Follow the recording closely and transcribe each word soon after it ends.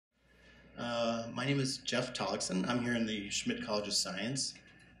My name is Jeff Tollickson. I'm here in the Schmidt College of Science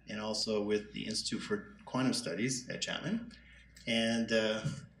and also with the Institute for Quantum Studies at Chapman. And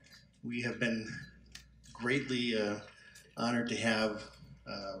we have been greatly honored to have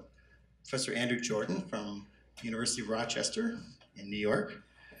Professor Andrew Jordan from the University of Rochester in New York,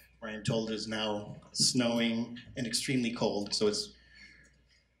 where I'm told it is now snowing and extremely cold. So it's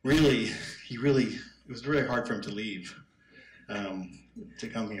really, it was really hard for him to leave to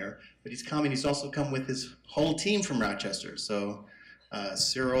come here. But he's come, and he's also come with his whole team from Rochester. So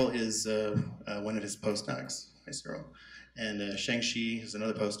Cyril is one of his postdocs. Hi, Cyril. And Sheng-Shi is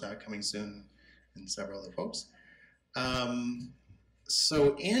another postdoc coming soon, and several other folks.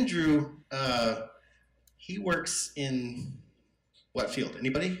 So Andrew, he works in what field?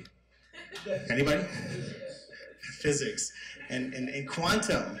 Anybody? Anybody? Physics and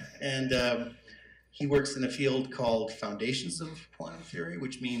quantum. And he works in a field called Foundations of Quantum Theory,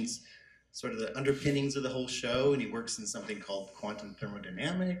 which means sort of the underpinnings of the whole show. And he works in something called quantum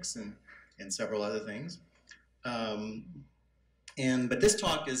thermodynamics and several other things. But this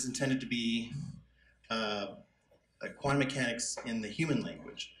talk is intended to be quantum mechanics in the human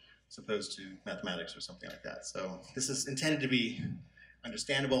language, as opposed to mathematics or something like that. So this is intended to be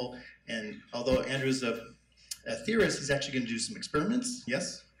understandable. And although Andrew's a theorist, he's actually going to do some experiments.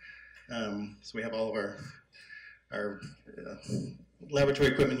 Yes. So we have all of our laboratory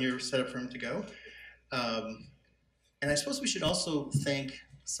equipment here set up for him to go. And I suppose we should also thank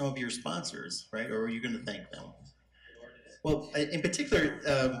some of your sponsors, right? Or are you going to thank them? Well, in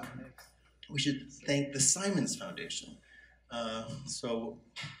particular, we should thank the Simons Foundation. So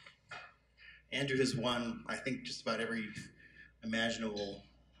Andrew has won, I think, just about every imaginable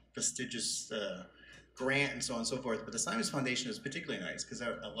prestigious grant and so on and so forth. But the Simons Foundation is particularly nice because it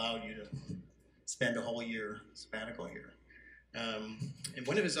allowed you to spend a whole year sabbatical here. And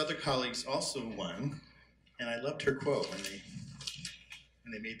one of his other colleagues also won, and I loved her quote when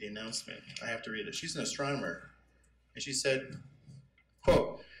they made the announcement. I have to read it. She's an astronomer. And she said,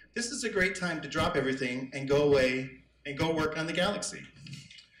 quote, "This is a great time to drop everything and go away and go work on the galaxy."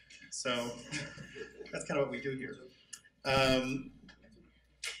 So that's kind of what we do here.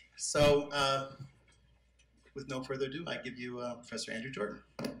 With no further ado, I give you Professor Andrew Jordan.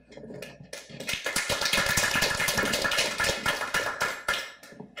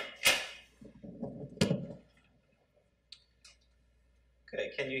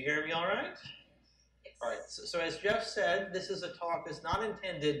 Okay, can you hear me all right? All right, so as Jeff said, this is a talk that's not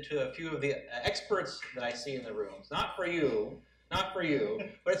intended to a few of the experts that I see in the room. It's not for you,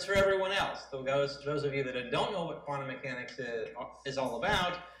 but it's for everyone else. Those of you that don't know what quantum mechanics is all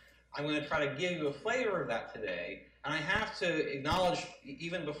about, I'm going to try to give you a flavor of that today. And I have to acknowledge,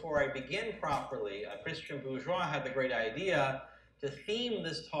 even before I begin properly, Christian Bourgeois had the great idea to theme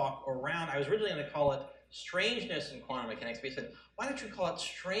this talk around, I was originally going to call it strangeness in quantum mechanics, but he said, why don't you call it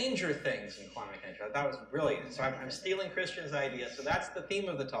stranger things in quantum mechanics? I thought it was brilliant. So I'm stealing Christian's idea. So that's the theme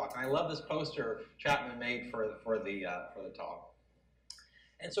of the talk. And I love this poster Chapman made for the talk.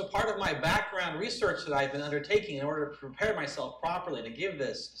 And so part of my background research that I've been undertaking in order to prepare myself properly to give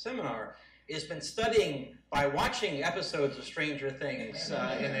this seminar has been studying by watching episodes of Stranger Things in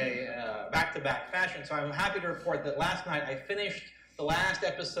a back-to-back fashion. So I'm happy to report that last night I finished the last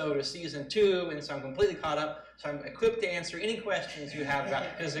episode of season 2, and so I'm completely caught up. So I'm equipped to answer any questions you have about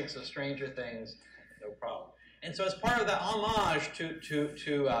the physics of Stranger Things, no problem. And so as part of that homage to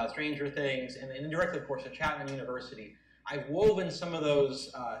Stranger Things, and indirectly, of course, at Chapman University, I've woven some of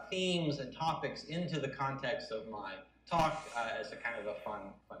those themes and topics into the context of my talk as a kind of a fun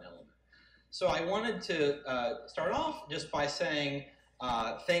element. So I wanted to start off just by saying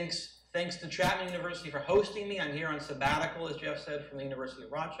thanks to Chapman University for hosting me. I'm here on sabbatical, as Jeff said, from the University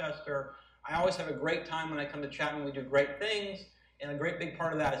of Rochester. I always have a great time when I come to Chapman. We do great things, and a great big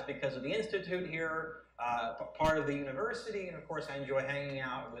part of that is because of the institute here, part of the university, and of course I enjoy hanging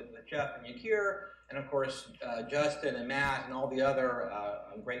out with Jeff and Yakir, and of course Justin and Matt and all the other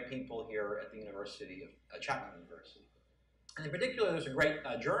great people here at the University of Chapman University. And in particular, there's a great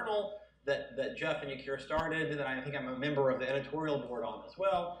journal that Jeff and Yakir started that I think I'm a member of the editorial board on as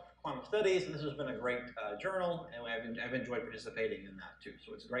well, Quantum Studies, and this has been a great journal, and I've enjoyed participating in that too.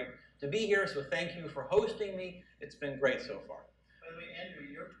 So it's great to be here, so thank you for hosting me. It's been great so far. By the way, Andrew,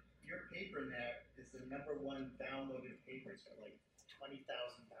 your paper now is the #1 downloaded paper. It's got like 20,000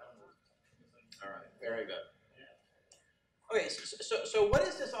 downloads. All right, very good. Okay, so what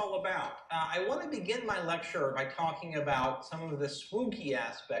is this all about? I want to begin my lecture by talking about some of the spooky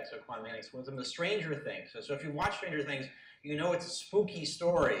aspects of quantum mechanics, some of the stranger things. So if you watch Stranger Things, you know it's a spooky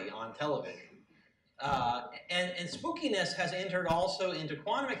story on television. And spookiness has entered also into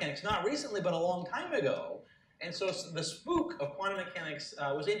quantum mechanics, not recently, but a long time ago. And so the spook of quantum mechanics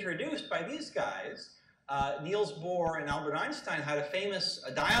was introduced by these guys. Niels Bohr and Albert Einstein had a famous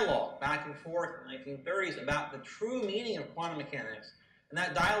dialogue back and forth in the 1930s about the true meaning of quantum mechanics. And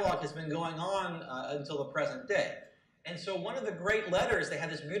that dialogue has been going on until the present day. And so one of the great letters, they had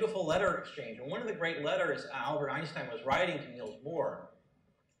this beautiful letter exchange. And one of the great letters Albert Einstein was writing to Niels Bohr,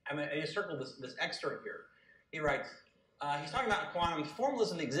 I just circled this excerpt here. He writes, he's talking about quantum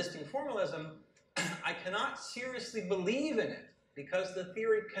formalism, the existing formalism. I cannot seriously believe in it because the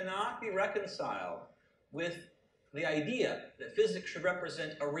theory cannot be reconciled with the idea that physics should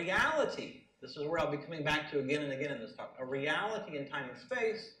represent a reality. This is where I'll be coming back to again and again in this talk. A reality in time and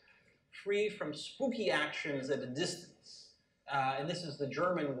space, free from spooky actions at a distance. And this is the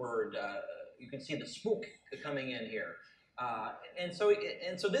German word. You can see the spook coming in here. And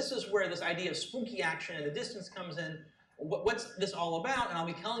so this is where this idea of spooky action at a distance comes in. What's this all about? And I'll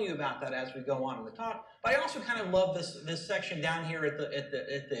be telling you about that as we go on in the talk. But I also kind of love this section down here at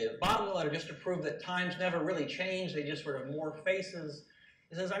the bottom of the letter, just to prove that times never really change. They just sort of morph faces.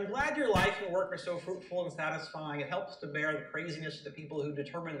 It says, I'm glad your life and work are so fruitful and satisfying. It helps to bear the craziness of the people who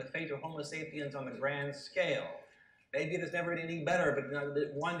determine the fate of Homo sapiens on the grand scale. Maybe there's never been any better,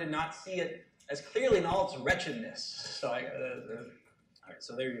 but one did not see it as clearly in all its wretchedness. So, all right,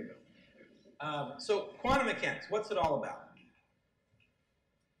 so there you go. So quantum mechanics, what's it all about?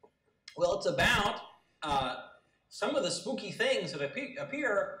 Well, it's about some of the spooky things that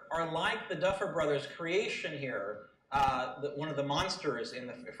appear are like the Duffer Brothers' creation here, one of the monsters in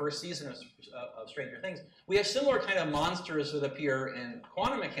the first season of Stranger Things. We have similar kind of monsters that appear in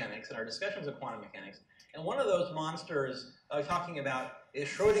quantum mechanics, in our discussions of quantum mechanics. And one of those monsters I'm talking about is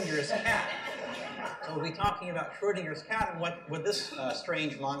Schrodinger's cat. So we'll be talking about Schrodinger's cat and what this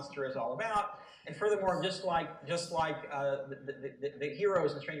strange monster is all about. And furthermore, just like the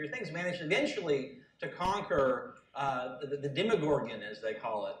heroes in Stranger Things managed eventually to conquer the Demogorgon, as they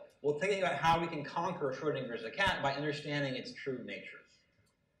call it, we're thinking about how we can conquer Schrodinger's cat by understanding its true nature.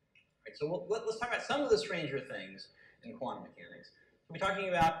 Right, so let's talk about some of the stranger things in quantum mechanics. We'll be talking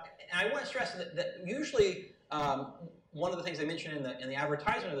about, and I want to stress that usually one of the things I mentioned in the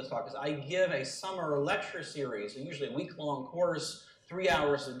advertisement of this talk is I give a summer lecture series, so usually a week-long course, 3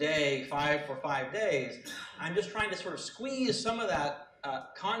 hours a day, for 5 days. I'm just trying to sort of squeeze some of that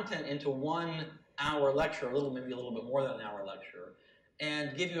content into 1 hour lecture, maybe a little bit more than an hour lecture,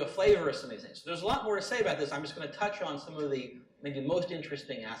 and give you a flavor of some of these things. So there's a lot more to say about this. I'm just going to touch on some of the maybe most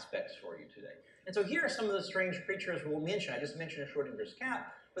interesting aspects for you today. And so here are some of the strange creatures we'll mention. I just mentioned Schrodinger's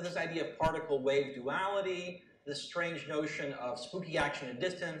cat, but this idea of particle-wave duality, this strange notion of spooky action at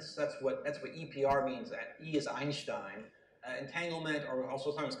distance. That's what EPR means. E is Einstein. Entanglement, or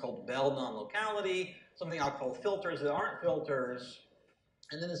also sometimes called Bell non-locality. Something I'll call filters that aren't filters.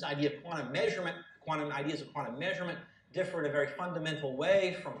 And then this idea of quantum measurement. Ideas of quantum measurement differ in a very fundamental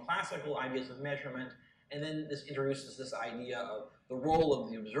way from classical ideas of measurement. And then this introduces this idea of the role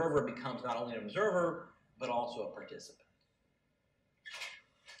of the observer becomes not only an observer, but also a participant.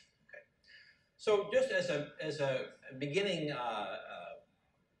 Okay. So just as a beginning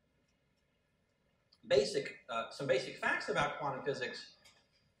some basic facts about quantum physics.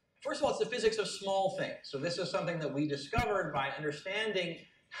 First of all, it's the physics of small things. So this is something that we discovered by understanding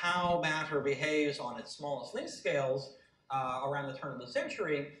how matter behaves on its smallest length scales around the turn of the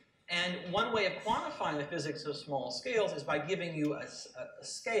century. And one way of quantifying the physics of small scales is by giving you a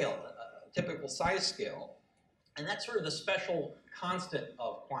scale, a typical size scale. And that's sort of the special constant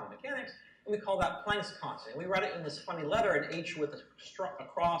of quantum mechanics. And we call that Planck's constant. We write it in this funny letter, an H with a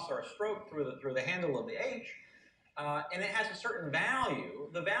cross or a stroke through the handle of the H. And it has a certain value.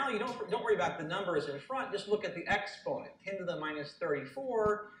 The value, don't worry about the numbers in front, just look at the exponent, 10 to the minus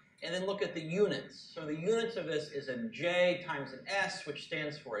 34, and then look at the units. So the units of this is a J times an S, which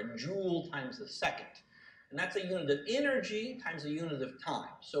stands for a joule times a second. And that's a unit of energy times a unit of time.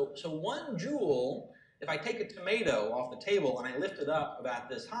 So 1 joule, if I take a tomato off the table and I lift it up about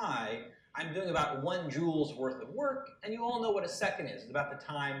this high, I'm doing about 1 joule's worth of work, and you all know what a second is. It's about the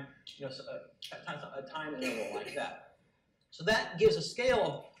time, a time interval like that. So that gives a scale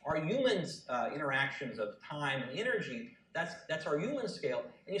of our humans' interactions of time and energy. That's our human scale.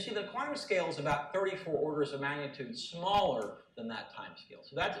 And you see the quantum scale is about 34 orders of magnitude smaller than that time scale.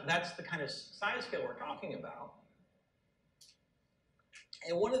 So that's the kind of size scale we're talking about.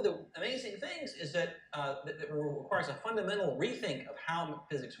 And one of the amazing things is that requires a fundamental rethink of how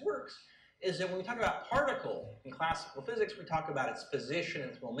physics works, is that when we talk about particle in classical physics, we talk about its position,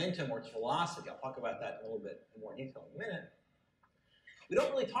 its momentum, or its velocity. I'll talk about that in a little bit more detail in a minute. we don't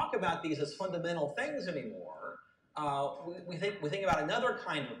really talk about these as fundamental things anymore. We think about another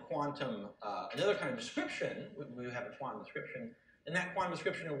kind of quantum, another kind of description. We have a quantum description, and that quantum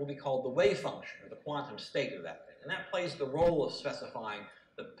description will be called the wave function, or the quantum state of that thing. And that plays the role of specifying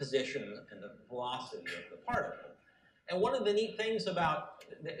the position and the velocity of the particle. And one of the neat things about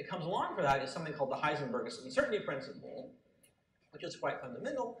that comes along for that is something called the Heisenberg's uncertainty principle, which is quite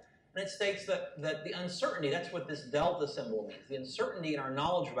fundamental. And it states that the uncertainty, that's what this delta symbol means, the uncertainty in our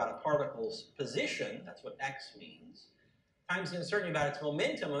knowledge about a particle's position, that's what x means, times the uncertainty about its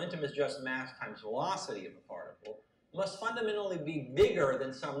momentum, momentum is just mass times velocity of a particle, must fundamentally be bigger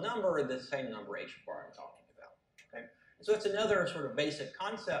than some number, the same number h bar I'm talking about. Okay? So that's another sort of basic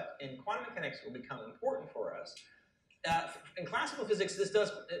concept in quantum mechanics that will become important for us. In classical physics,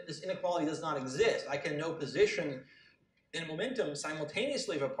 this inequality does not exist. I can know position and momentum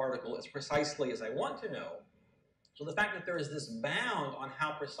simultaneously of a particle as precisely as I want to know. So the fact that there is this bound on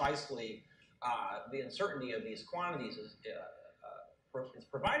how precisely the uncertainty of these quantities is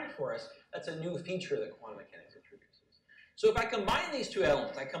provided for us, that's a new feature that quantum mechanics introduces. So if I combine these two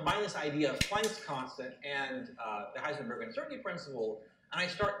elements, I combine this idea of Planck's constant and the Heisenberg uncertainty principle, and I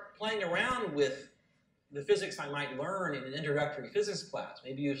start playing around with the physics I might learn in an introductory physics class.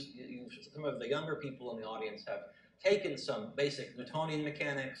 Maybe some of the younger people in the audience have taken some basic Newtonian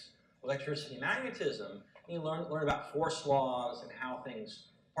mechanics, electricity, and magnetism, and you learn about force laws and how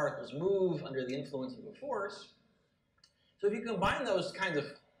particles move under the influence of a force. So if you combine those kinds of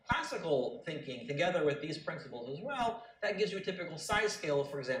classical thinking together with these principles as well, that gives you a typical size scale of,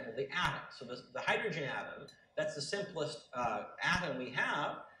 for example, the atom. So the hydrogen atom, that's the simplest atom we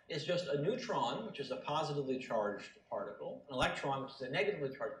have, is just a neutron, which is a positively charged particle, an electron, which is a negatively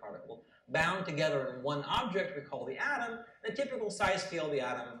charged particle, bound together in one object we call the atom. The typical size scale of the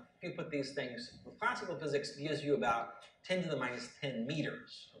atom, if you put these things with classical physics, gives you about 10 to the minus 10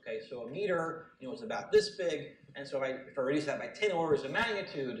 meters. Okay, so a meter, is about this big, and so if I reduce that by 10 orders of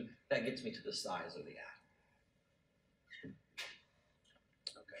magnitude, that gets me to the size of the atom.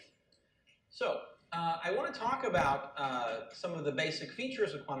 Okay, so I want to talk about some of the basic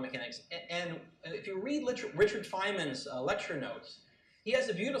features of quantum mechanics, and if you read Richard Feynman's lecture notes, he has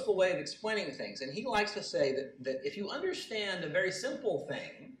a beautiful way of explaining things, and he likes to say that if you understand a very simple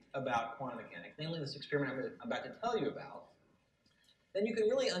thing about quantum mechanics, namely this experiment I'm about to tell you about, then you can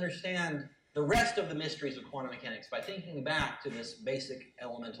really understand the rest of the mysteries of quantum mechanics by thinking back to this basic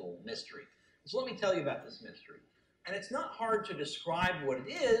elemental mystery. So let me tell you about this mystery. And it's not hard to describe what it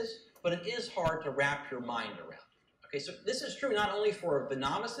is, but it is hard to wrap your mind around it. Okay, so this is true not only for the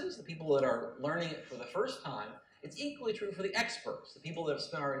novices, the people that are learning it for the first time, it's equally true for the experts, the people that have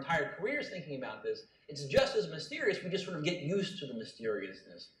spent our entire careers thinking about this. It's just as mysterious, we just sort of get used to the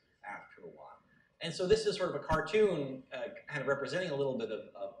mysteriousness after a while. And so this is sort of a cartoon kind of representing a little bit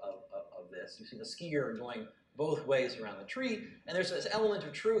of this. You see the skier going both ways around the tree, and there's this element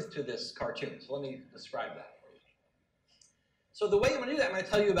of truth to this cartoon. So let me describe that for you. So the way I'm going to do that, I'm going to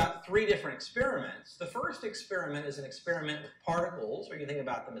tell you about 3 different experiments. The first experiment is an experiment with particles, or you can think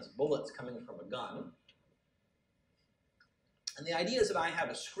about them as bullets coming from a gun. And the idea is that I have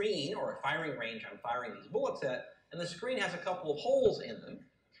a screen, or a firing range I'm firing these bullets at, and the screen has a couple of holes in them.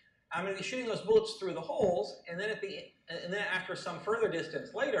 I'm going to be shooting those bullets through the holes, and then after some further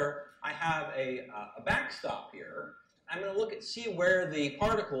distance later, I have a backstop here. I'm going to see where the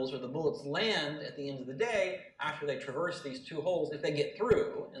particles or the bullets land at the end of the day after they traverse these 2 holes, if they get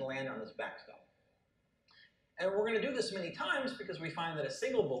through and land on this backstop. And we're going to do this many times because we find that a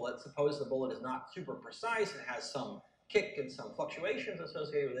single bullet, suppose the bullet is not super precise and has some kick and some fluctuations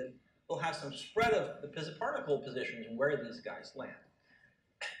associated with it, will have some spread of the particle positions and where these guys land.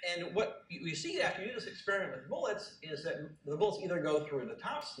 And what you see after you do this experiment with bullets is that the bullets either go through the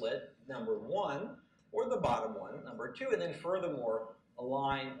top slit, number 1, or the bottom one, number 2, and then furthermore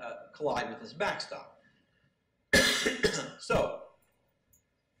collide with this backstop. So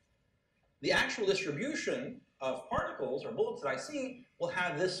the actual distribution of particles or bullets that I see will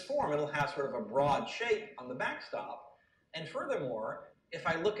have this form. It'll have sort of a broad shape on the backstop. And furthermore, if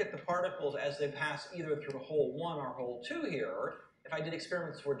I look at the particles as they pass either through hole 1 or hole 2 here, if I did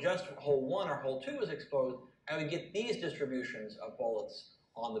experiments where just hole 1 or hole 2 was exposed, I would get these distributions of bullets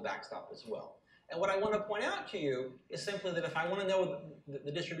on the backstop as well. And what I want to point out to you is simply that if I want to know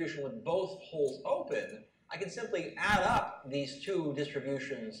the distribution with both holes open, I can simply add up these 2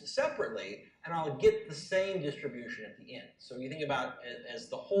 distributions separately, and I'll get the same distribution at the end. So you think about it as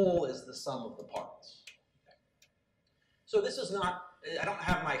the whole is the sum of the parts. Okay. So this is not, I don't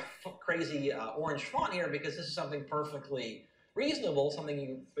have my crazy orange font here because this is something perfectly reasonable, something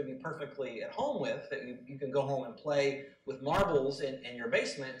you would be perfectly at home with, that you can go home and play with marbles in your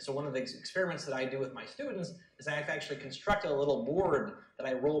basement. So one of the experiments that I do with my students is I've actually constructed a little board that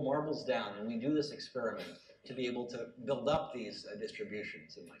I roll marbles down, and we do this experiment to be able to build up these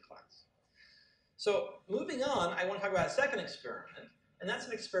distributions in my class. So moving on, I want to talk about a second experiment, and that's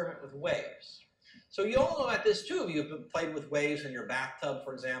an experiment with waves. So you all know at this too, you've played with waves in your bathtub,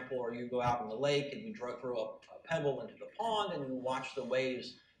 for example, or you go out in the lake and you throw a pebble into the pond and you watch the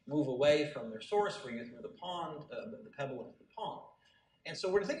waves move away from their source where you threw the pebble into the pond. And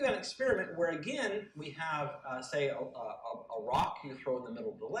so we're thinking about an experiment where, again, we have, say, a rock you throw in the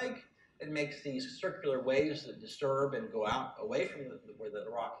middle of the lake. It makes these circular waves that disturb and go out away from where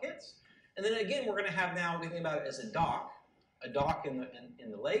the rock hits. And then again, we're going to have now, we think about it as a dock in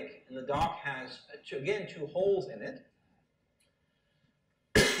the lake, and the dock has, again, two holes in it.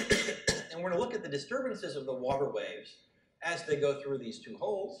 And we're going to look at the disturbances of the water waves as they go through these two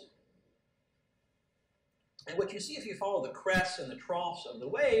holes. And what you see if you follow the crests and the troughs of the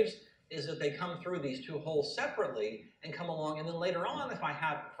waves is that they come through these two holes separately and come along. And then later on, if I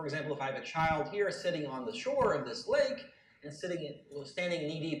have, for example, if I have a child here sitting on the shore of this lake and standing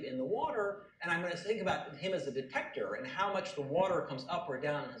knee-deep in the water, and I'm going to think about him as a detector and how much the water comes up or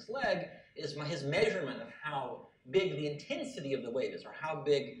down his leg is his measurement of how big the intensity of the wave is, or how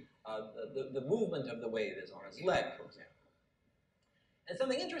big the movement of the wave is on his leg, for example. And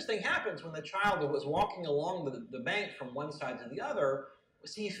something interesting happens when the child was walking along the bank from one side to the other.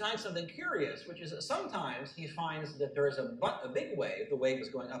 See, he finds something curious, which is that sometimes he finds that there is a big wave. The wave is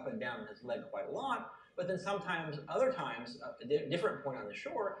going up and down his leg quite a lot. But then sometimes, other times, at a different point on the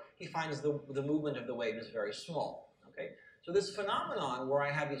shore, he finds the movement of the wave is very small. Okay? So this phenomenon where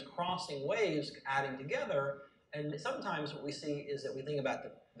I have these crossing waves adding together, and sometimes what we see is that we think about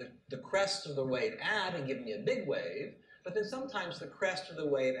the crest of the wave add and give me a big wave, but then sometimes the crest of the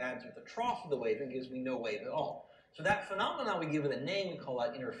wave adds with the trough of the wave and gives me no wave at all. So that phenomenon, we give it a name, we call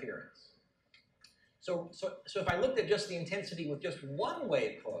that interference. So if I looked at just the intensity with just one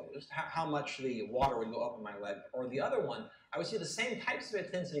wave closed, how much the water would go up in my leg, or the other one, I would see the same types of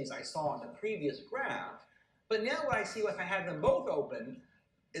intensities I saw in the previous graph. But now what I see if I have them both open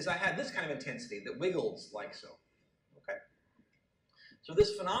is I have this kind of intensity that wiggles like so. Okay? So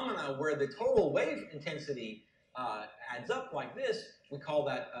this phenomena where the total wave intensity adds up like this, we call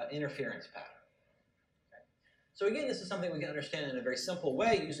that interference pattern. Okay? So again, this is something we can understand in a very simple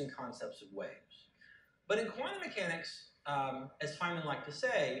way using concepts of waves. But in quantum mechanics, as Feynman liked to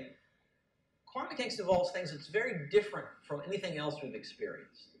say, quantum mechanics involves things that's very different from anything else we've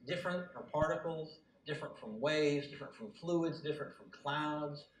experienced. Different from particles, different from waves, different from fluids, different from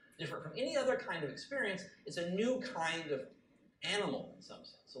clouds, different from any other kind of experience. It's a new kind of animal in some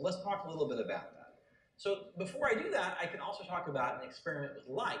sense. So let's talk a little bit about that. So before I do that, I can also talk about an experiment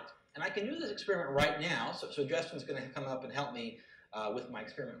with light. And I can do this experiment right now. So Justin's going to come up and help me with my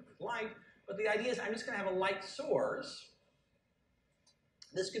experiment with light. But the idea is I'm just going to have a light source.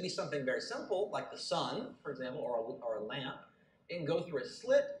 This could be something very simple, like the sun, for example, or a lamp. It can go through a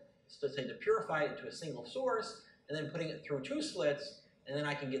slit, so to say, to purify it into a single source, and then putting it through two slits, and then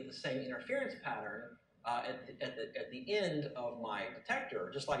I can get the same interference pattern at the end of my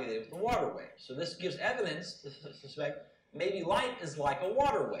detector, just like I did with the water wave. So this gives evidence to suspect maybe light is like a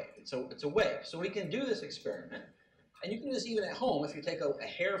water wave. It's a wave. So we can do this experiment. And you can do this even at home if you take a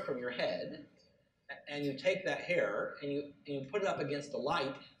hair from your head, and you take that hair and you put it up against a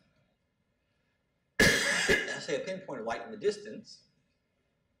light, say a pinpoint of light in the distance.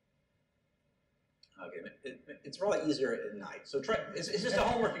 Okay, it's probably easier at night. So it's just a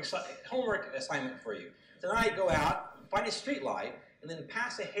homework assignment for you. Tonight, go out, find a street light, and then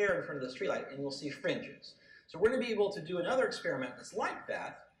pass a hair in front of the street light, and you'll see fringes. So we're going to be able to do another experiment that's like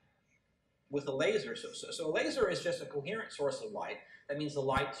that with a laser. So a laser is just a coherent source of light. That means the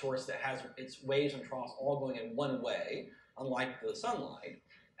light source that has its waves and troughs all going in one way, unlike the sunlight.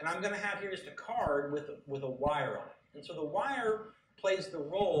 And I'm going to have here just a card with a wire on it. And so the wire plays the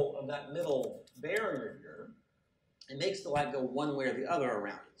role of that middle barrier here and makes the light go one way or the other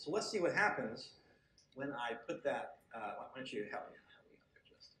around it. So let's see what happens when I put that. Why don't you help me?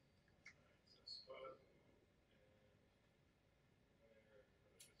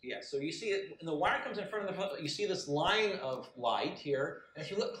 Yeah, so you see it, and the wire comes in front of the, you see this line of light here, and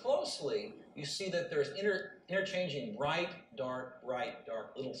if you look closely, you see that there's interchanging bright, dark,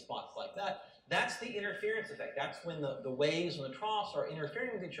 little spots like that. That's the interference effect. That's when the waves and the troughs are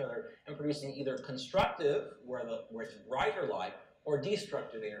interfering with each other and producing either constructive, where it's brighter light, or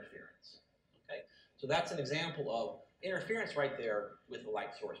destructive interference. Okay, so that's an example of interference right there with the light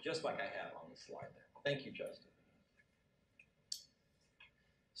source, just like I have on the slide there. Thank you, Justin.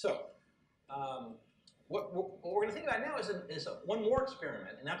 So, what we're going to think about now is one more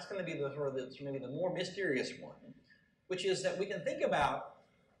experiment, and that's going to be maybe the more mysterious one, which is that we can think about,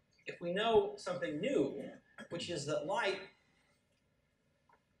 if we know something new, which is that light,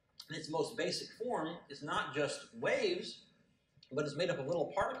 in its most basic form, is not just waves, but is made up of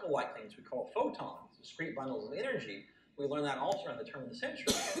little particle-like things we call photons, discrete bundles of energy. We learned that also around the turn of the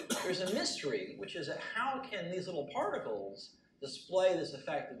century. There's a mystery, which is that how can these little particles display this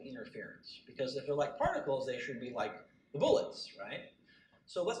effect of interference? Because if they're like particles, they should be like the bullets, right?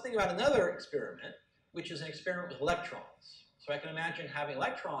 So let's think about another experiment, which is an experiment with electrons. So I can imagine having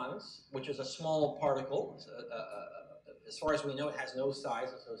electrons, which is a small particle. As far as we know, it has no size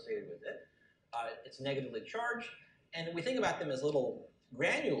associated with it. It's negatively charged. And we think about them as little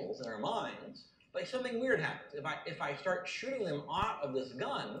granules in our minds, but something weird happens. If I start shooting them out of this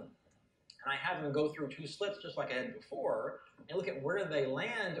gun, and I have them go through two slits just like I had before, and look at where they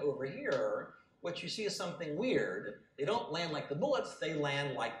land over here, what you see is something weird. They don't land like the bullets, they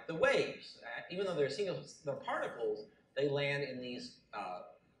land like the waves. Even though they're particles, they land in these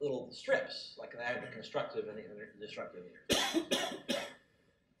little strips, like they have the constructive and the destructive energy.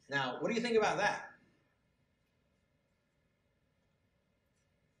 Now, what do you think about that?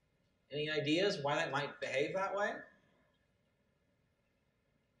 Any ideas why that might behave that way?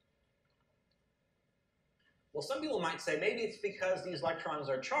 Well, some people might say maybe it's because these electrons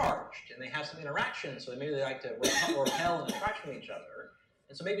are charged and they have some interaction, so maybe they like to repel and attract from each other.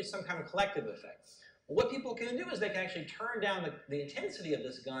 And so maybe it's some kind of collective effect. Well, what people can do is they can actually turn down the intensity of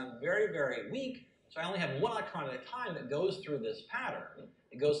this gun very, very weak. So I only have one electron at a time that goes through this pattern.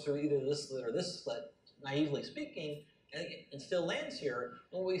 It goes through either this slit or this slit, naively speaking, and it still lands here.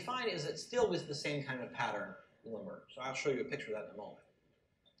 And what we find is that still with the same kind of pattern will emerge. So I'll show you a picture of that in a moment.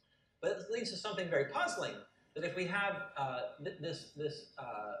 But it leads to something very puzzling, that if we have this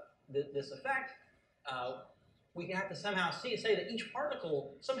effect, we have to somehow say that each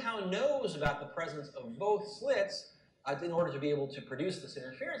particle somehow knows about the presence of both slits in order to be able to produce this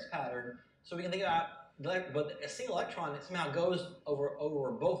interference pattern. So we can think about, but a single electron, it somehow goes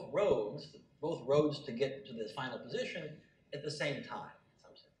over both roads to get to this final position at the same time.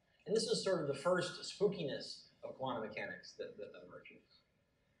 And this is sort of the first spookiness of quantum mechanics that emerges.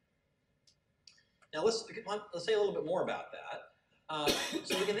 Now let's say a little bit more about that.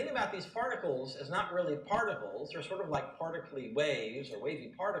 So we can think about these particles as not really particles. They're sort of like particly waves or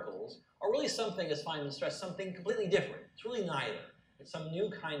wavy particles, or really something, as Feynman stressed, something completely different. It's really neither. It's some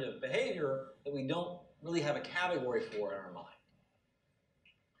new kind of behavior that we don't really have a category for in our mind.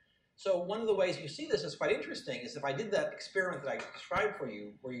 So one of the ways you see this is quite interesting is if I did that experiment that I described for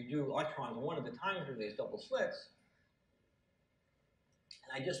you, where you do electrons one at a time through these double slits,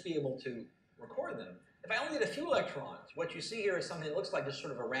 and I'd just be able to record them. If I only did a few electrons, what you see here is something that looks like just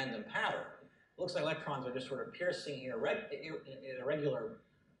sort of a random pattern. It looks like electrons are just sort of piercing here in irregular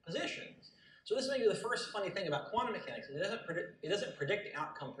positions. So this may be the first funny thing about quantum mechanics. It doesn't predict the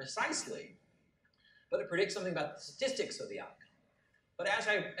outcome precisely, but it predicts something about the statistics of the outcome. But as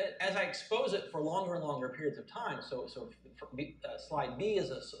I expose it for longer and longer periods of time, so slide B is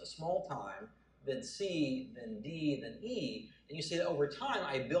a small time, then C, then D, then E, and you see that over time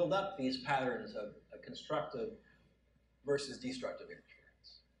I build up these patterns of constructive versus destructive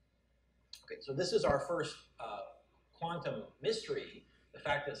interference. Okay, so this is our first quantum mystery, the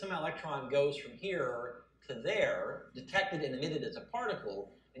fact that somehow electron goes from here to there, detected and emitted as a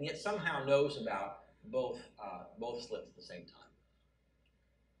particle, and yet somehow knows about both slits at the same time.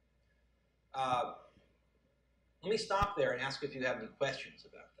 Let me stop there and ask if you have any questions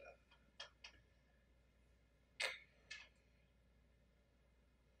about that.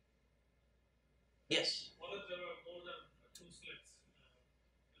 Yes? What if there are more than two slits?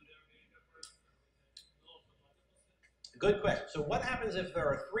 Will there be interference with the multiple slits? Good question. So what happens if there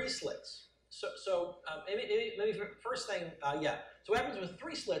are three slits? Maybe first thing, yeah. So what happens with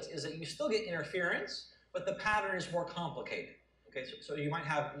three slits is that you still get interference, but the pattern is more complicated. Okay, so you might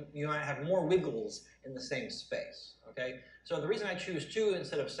have more wiggles in the same space. Okay, so the reason I choose 2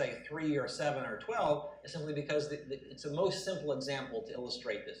 instead of say 3 or 7 or 12 is simply because it's the most simple example to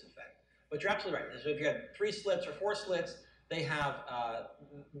illustrate this effect. But you're absolutely right. So if you had 3 slits or 4 slits, they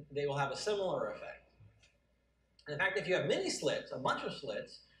will have a similar effect. And in fact, if you have many slits, a bunch of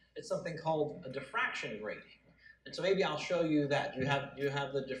slits, it's something called a diffraction grating. And so maybe I'll show you that. Do you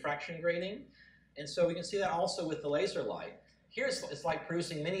have the diffraction grating? And so we can see that also with the laser light. Here it's like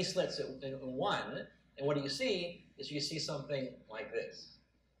producing many slits in one, and what do you see is you see something like this.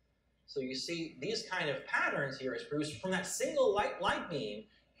 So you see these kind of patterns here is produced from that single light beam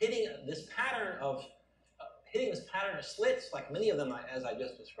hitting this pattern of hitting this pattern of slits, like many of them as I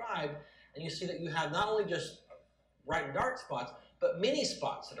just described, and you see that you have not only just bright and dark spots, but many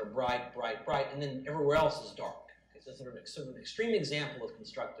spots that are bright, bright, bright, and then everywhere else is dark. It's just sort of an extreme example of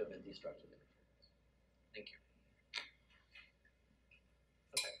constructive and destructive interference. Thank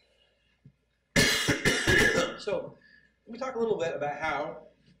you. Okay. So let me talk a little bit about how,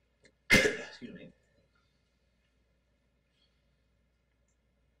 excuse me,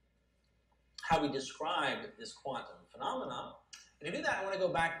 how we describe this quantum phenomena. And to do that, I want to go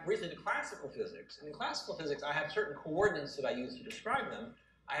back briefly to classical physics. And in classical physics, I have certain coordinates that I use to describe them.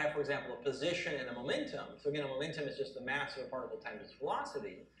 I have, for example, a position and a momentum. So again, a momentum is just the mass of a particle times its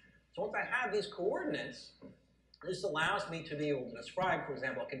velocity. So once I have these coordinates, this allows me to be able to describe, for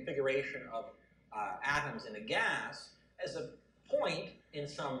example, a configuration of atoms in a gas as a point in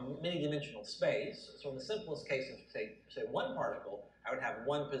some many-dimensional space. So in the simplest case of, say one particle, I would have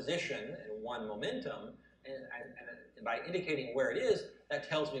one position and one momentum. And by indicating where it is, that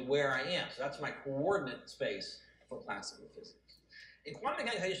tells me where I am. So that's my coordinate space for classical physics. In quantum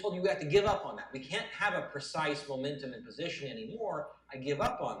mechanics, I just told you we have to give up on that. We can't have a precise momentum and position anymore. I give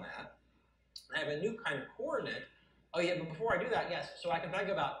up on that. I have a new kind of coordinate. Oh yeah, but before I do that, yes, so I can think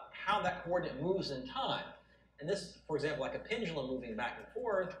about how that coordinate moves in time. And this, for example, like a pendulum moving back and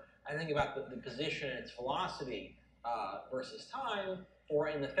forth, I think about the position and its velocity versus time, or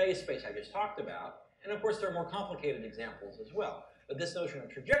in the phase space I just talked about. And of course, there are more complicated examples as well. But this notion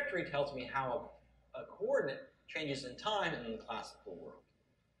of trajectory tells me how a coordinate changes in time in the classical world.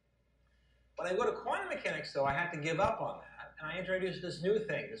 When I go to quantum mechanics, though, I have to give up on that, and I introduce this new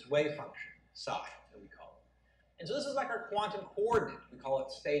thing, this wave function, psi, that we call it. And so this is like our quantum coordinate. We call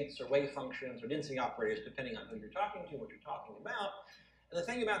it states or wave functions or density operators, depending on who you're talking to, what you're talking about. And the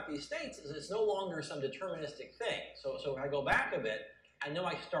thing about these states is it's no longer some deterministic thing. So if I go back a bit, I know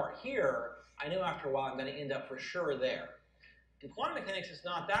I start here. I know after a while I'm going to end up for sure there. In quantum mechanics, it's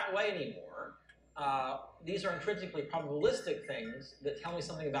not that way anymore. These are intrinsically probabilistic things that tell me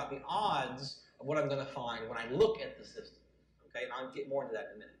something about the odds of what I'm going to find when I look at the system. Okay, and I'll get more into that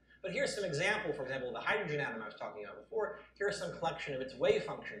in a minute. But here's some example, for example, the hydrogen atom I was talking about before. Here's some collection of its wave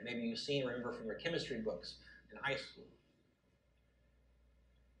function. Maybe you've seen, remember from your chemistry books in high school.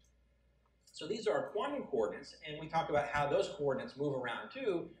 So these are our quantum coordinates, and we talk about how those coordinates move around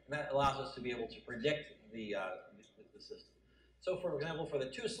too, and that allows us to be able to predict the system. So for example, for the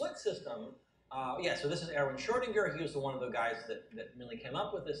two-slit system, so this is Erwin Schrödinger. He was one of the guys that really came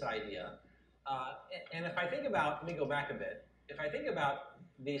up with this idea. And if I think about, let me go back a bit. If I think about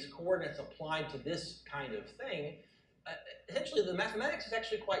these coordinates applied to this kind of thing, essentially the mathematics is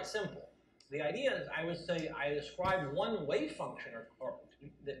actually quite simple. The idea is, I would say, I describe one wave function or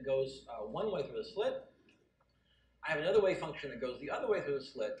that goes one way through the slit. I have another wave function that goes the other way through the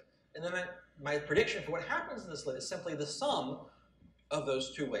slit. And then my prediction for what happens in the slit is simply the sum of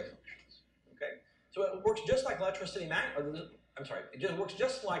those two wave functions. Okay? So it works just like electricity it just works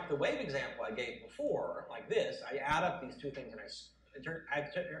just like the wave example I gave before, like this. I add up these two things and I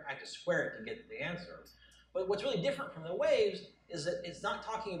have to square it to get the answer. But what's really different from the waves is that it's not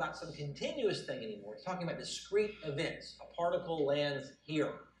talking about some continuous thing anymore. It's talking about discrete events. A particle lands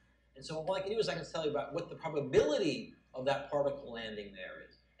here. And so what I can do is I can tell you about what the probability of that particle landing there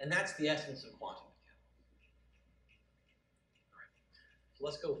is. And that's the essence of quantum mechanics. All right. So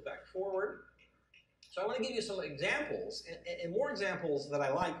let's go back forward. So I want to give you some examples. And more examples that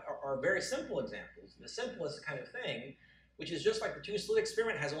I like are very simple examples. The simplest kind of thing, which is just like the two-slit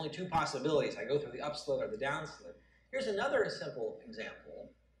experiment, has only two possibilities. I go through the up slit or the down slit. Here's another simple example,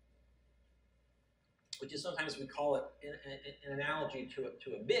 which is sometimes we call it an analogy to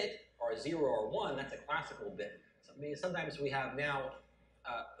a bit, or a 0 or 1. That's a classical bit. Sometimes we have now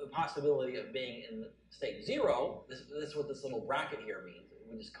the possibility of being in state 0. This is what this little bracket here means.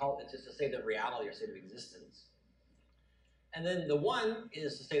 We just call it, it's just a state of reality or state of existence. And then the 1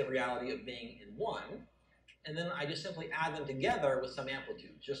 is the state of reality of being in 1. And then I just simply add them together with some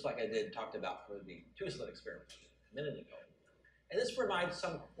amplitude, just like I talked about for the two-slit experiment a minute ago. And this provides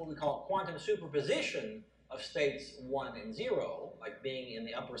some, what we call quantum superposition of states 1 and 0, like being in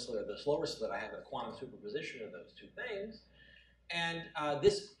the upper slit or the lower slit. I have a quantum superposition of those two things. And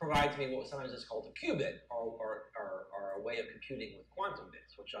this provides me what sometimes is called a qubit, or a way of computing with quantum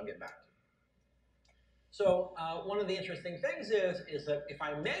bits, which I'll get back to. So one of the interesting things is that if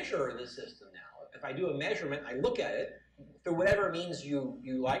I measure the system now, if I do a measurement, I look at it through whatever means you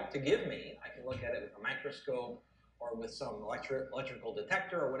like to give me. I can look at it with a microscope or with some electrical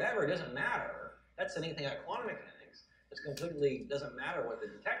detector or whatever. It doesn't matter. That's anything about quantum mechanics. It completely doesn't matter what the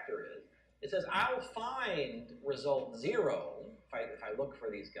detector is. It says I'll find result 0 if I look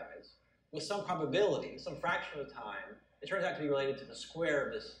for these guys with some probability, some fraction of the time, it turns out to be related to the square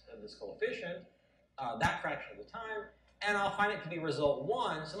of this coefficient, that fraction of the time, and I'll find it to be result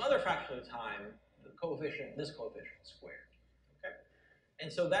 1, some other fraction of the time, this coefficient squared. Okay?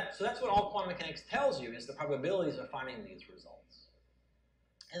 And so that's what all quantum mechanics tells you, is the probabilities of finding these results.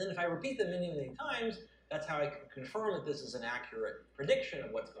 And then if I repeat them many, many times, that's how I can confirm that this is an accurate prediction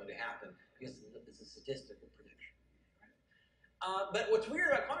of what's going to happen, because it's a statistical prediction. But what's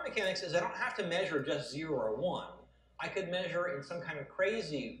weird about quantum mechanics is I don't have to measure just 0 or 1. I could measure in some kind of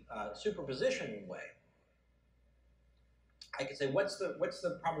crazy superposition way. I could say, what's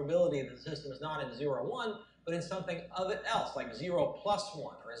the probability that the system is not in 0 or 1, but in something else, like 0 plus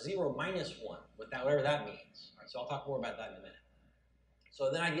 1 or 0 minus 1, whatever that means. All right, so I'll talk more about that in a minute. So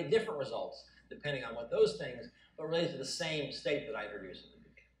then I get different results depending on what those things, but related to the same state that I introduced in the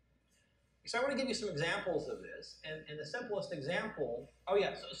beginning. So I want to give you some examples of this, and the simplest example, oh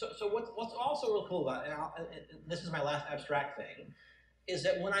yeah, so what's also real cool about it, and this is my last abstract thing, is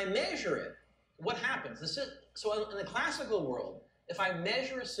that when I measure it, what happens? So in the classical world, if I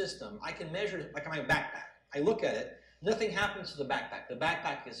measure a system, I can measure it like my backpack. I look at it, nothing happens to the backpack. The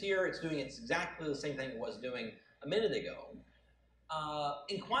backpack is here, it's doing exactly the same thing it was doing a minute ago.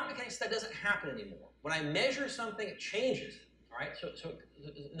 In quantum mechanics, that doesn't happen anymore. When I measure something, it changes. All right, so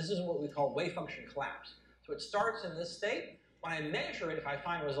this is what we call wave function collapse. So it starts in this state. When I measure it, if I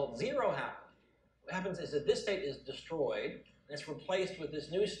find result 0 happen, what happens is that this state is destroyed, and it's replaced with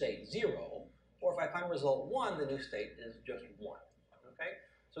this new state, 0. Or if I find result 1, the new state is just 1. Okay?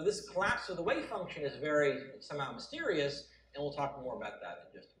 So this collapse of the wave function is very somehow mysterious, and we'll talk more about that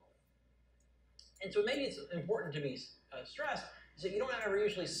in just a moment. And so maybe it's important to be stressed is that you don't ever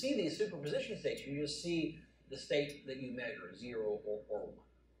usually see these superposition states. You just see the state that you measure, 0 or 1.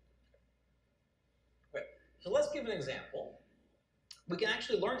 Okay, so let's give an example. We can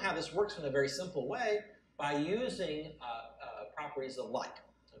actually learn how this works in a very simple way by using properties of light.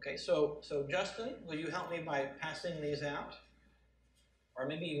 Okay, so Justin, will you help me by passing these out? Or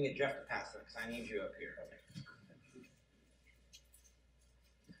maybe you can get Jeff to pass them, because I need you up here.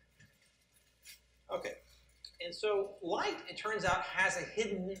 Okay. And so light, it turns out, has a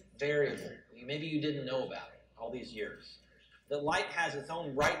hidden variable. Maybe you didn't know about it all these years. The light has its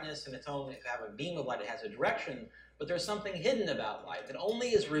own brightness and its own, if you have a beam of light, it has a direction, but there's something hidden about light that only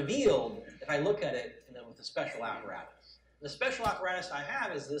is revealed if I look at it with a special apparatus. The special apparatus I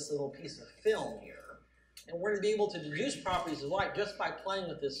have is this little piece of film here, and we're going to be able to deduce properties of light just by playing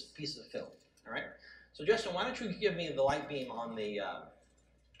with this piece of film. All right? So Justin, why don't you give me the light beam on the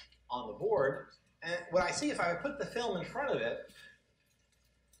board? And what I see, if I put the film in front of it,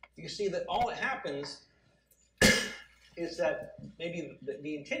 you see that all that happens is that maybe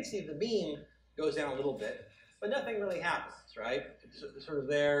the intensity of the beam goes down a little bit, but nothing really happens, right? It's sort of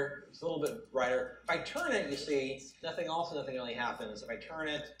there, it's a little bit brighter. If I turn it, you see, nothing really happens. If I turn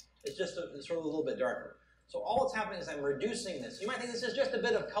it, it's just sort of a little bit darker. So all that's happening is I'm reducing this. You might think this is just a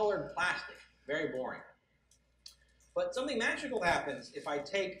bit of colored plastic, very boring. But something magical happens if I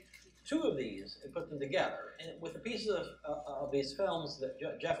take 2 of these and put them together. And with the pieces of these films that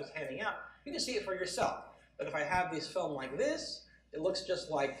Jeff is handing out, you can see it for yourself. But if I have these film like this, it looks just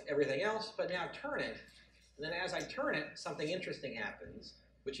like everything else, but now turn it, and then as I turn it, something interesting happens,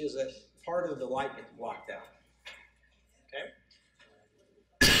 which is that part of the light gets blocked out. Okay?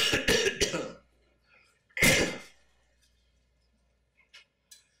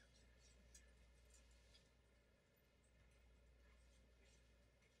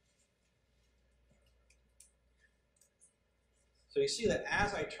 So you see that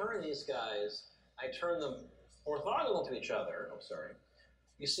as I turn these guys, I turn them orthogonal to each other. Oh, sorry.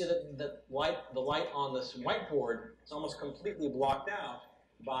 You see that the light on this whiteboard is almost completely blocked out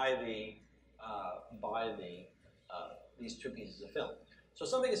by these 2 pieces of film. So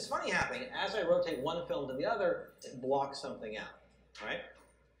something is funny happening. As I rotate one film to the other, it blocks something out, right?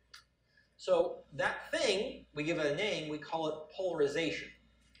 So that thing, we give it a name, we call it polarization,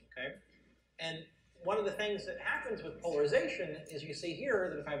 okay? And one of the things that happens with polarization is you see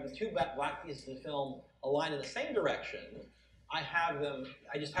here that if I have the 2 black pieces of film aligned in the same direction, I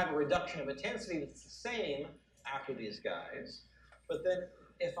just have a reduction of intensity that's the same after these guys. But then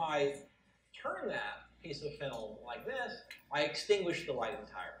if I turn that piece of film like this, I extinguish the light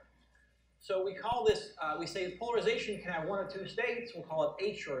entirely. So we call this, we say polarization can have 1 of 2 states. We'll call it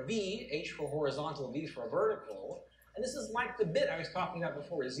H or V, H for horizontal, V for vertical. And this is like the bit I was talking about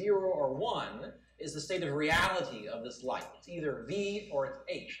before, 0 or 1 is the state of reality of this light. It's either V or it's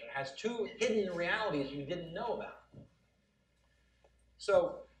H. It has 2 hidden realities you didn't know about.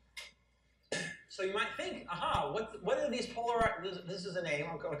 So So you might think, aha, what are these polarizers? This is a name.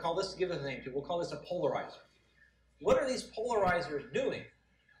 I'm going to call this, give it a name too. We'll call this a polarizer. What are these polarizers doing?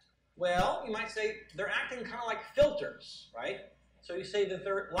 Well, you might say they're acting kind of like filters, right? So you say that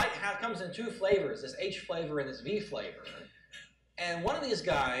their light comes in two flavors, this H flavor and this V flavor. And one of these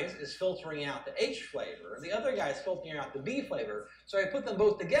guys is filtering out the H flavor, the other guy is filtering out the V flavor. So I put them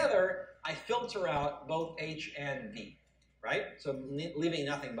both together, I filter out both H and V, right? So leaving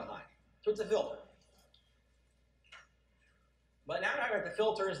nothing behind. So it's a filter. But now I've got the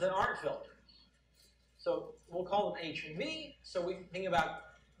filters that aren't filters. So we'll call them H and V. So we think about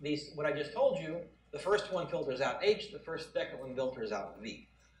these, what I just told you. The first one filters out H, the second one filters out V.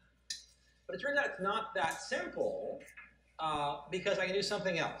 But it turns out it's not that simple because I can do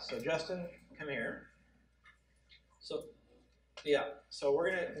something else. So Justin, come here. So yeah, so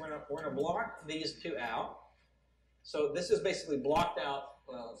we're gonna block these two out. So this is basically blocked out.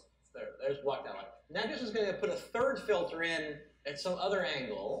 Well, there's blocked out. Now Justin's going to put a third filter in at some other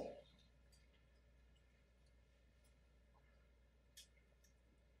angle.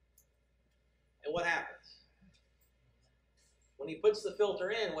 And what happens? When he puts the filter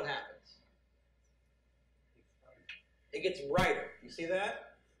in, what happens? It gets brighter. You see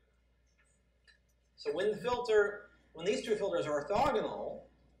that? So when these two filters are orthogonal,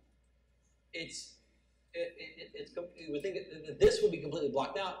 you would think that this would be completely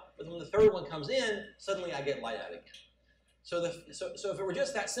blocked out, but when the third one comes in, suddenly I get light out again. So if it were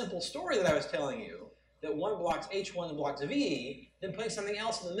just that simple story that I was telling you, that one blocks H, one blocks V, then putting something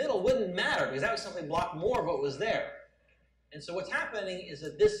else in the middle wouldn't matter because that would simply block more of what was there. And so what's happening is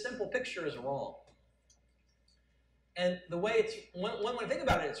that this simple picture is wrong. And the way it's, one way to think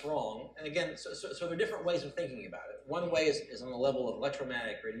about it, it's wrong. And again, so there are different ways of thinking about it. One way is on the level of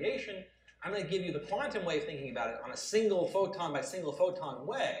electromagnetic radiation. I'm going to give you the quantum way of thinking about it on a single photon by single photon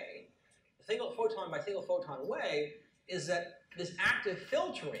way. The single photon by single photon way is that this active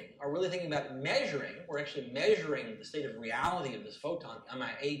filtering, or really thinking about measuring, we're actually measuring the state of reality of this photon, am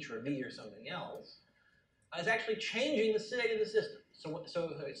I H or V or something else, is actually changing the state of the system.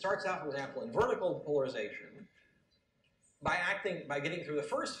 So it starts out, for example, in vertical polarization. By getting through the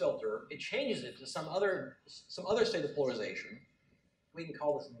first filter, it changes it to some other state of polarization. We can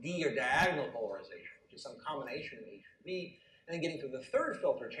call this D or diagonal polarization, which is some combination of H and V. And then getting through the third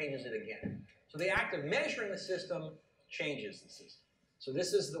filter changes it again. So the act of measuring the system changes the system. So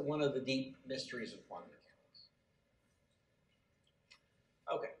this is one of the deep mysteries of quantum mechanics.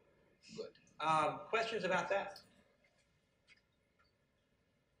 Okay, good. Questions about that?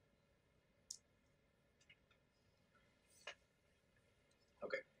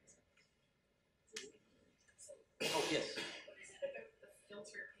 Okay. Oh, yes. What is it about the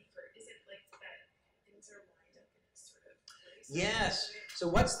filter paper? Is it like that things are lined up in a sort of place? Yes. So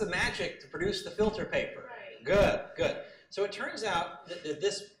what's the magic to produce the filter paper? Right. Good, good. So it turns out that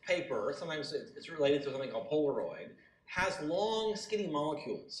this paper, sometimes it's related to something called Polaroid, has long skinny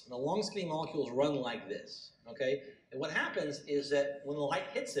molecules. And the long skinny molecules run like this, okay? And what happens is that when the light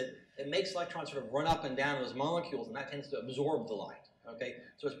hits it, it makes electrons sort of run up and down those molecules, and that tends to absorb the light, okay?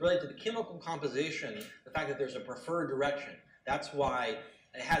 So it's related to the chemical composition, the fact that there's a preferred direction. That's why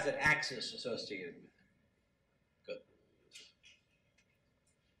it has an axis associated with it. Good.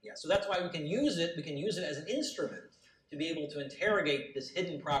 Yeah, so that's why we can use it as an instrument to be able to interrogate this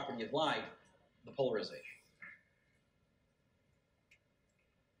hidden property of light, the polarization.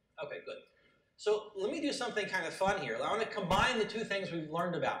 Okay, good. So let me do something kind of fun here. I want to combine the two things we've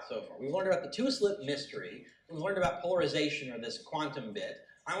learned about so far. We've learned about the two-slit mystery, and we've learned about polarization, or this quantum bit.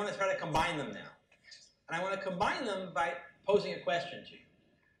 I want to try to combine them now. And I want to combine them by posing a question to you.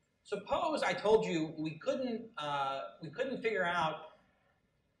 Suppose I told you we couldn't figure out,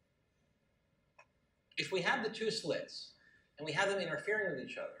 if we have the two slits and we have them interfering with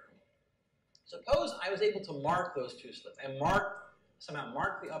each other, suppose I was able to mark those two slits. I somehow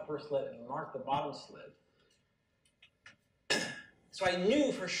mark the upper slit and mark the bottom slit. So I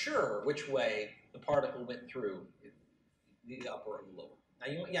knew for sure which way the particle went through, the upper or the lower.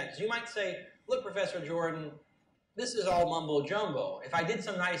 Now, because you might say, look, Professor Jordan, this is all mumbo jumbo. If I did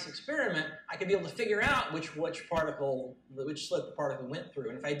some nice experiment, I could be able to figure out which slit the particle went through.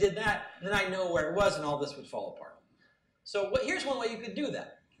 And if I did that, then I know where it was, and all this would fall apart. So here's one way you could do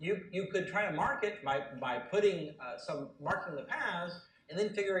that. You could try to mark it by putting marking the paths, and then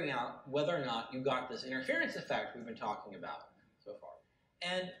figuring out whether or not you got this interference effect we've been talking about so far.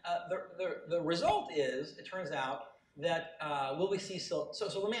 And the result is, it turns out that will we see still? So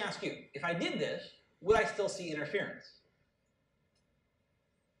let me ask you: if I did this, would I still see interference?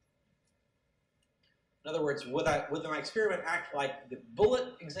 In other words, would my experiment act like the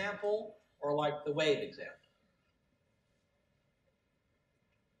bullet example, or like the wave example?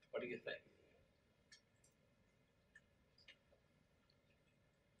 What do you think?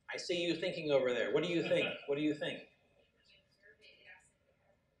 I see you thinking over there. What do you think? What do you think?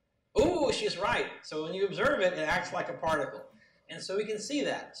 Oh, she's right. So when you observe it, it acts like a particle. And so we can see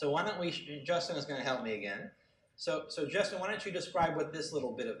that. So why don't we, Justin is going to help me again. So Justin, why don't you describe what this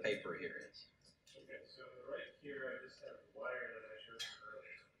little bit of paper here is? Okay, so right here I just have a wire that I showed you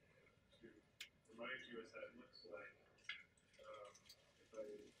earlier to remind you what that looks like. If I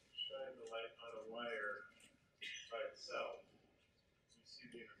shine the light on a wire by itself, you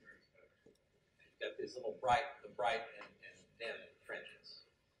see the interference pattern. You've got these little bright and dim fringes.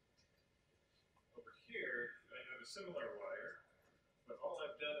 Over here, I have a similar wire, but all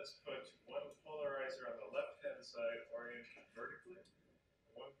I've done is put one polarizer on the left-hand side oriented vertically,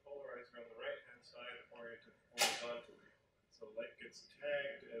 and one polarizer on the right-hand side oriented horizontally. So light gets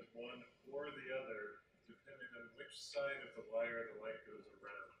tagged as one or the other, depending on which side of the wire the light goes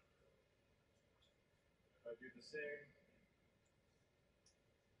around. If I do the same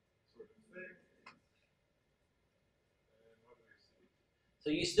sort of thing, and what do we see? So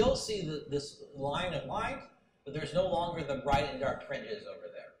you still see this line of light, but there's no longer the bright and dark fringes over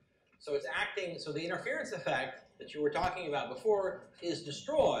there. So it's acting, so the interference effect that you were talking about before is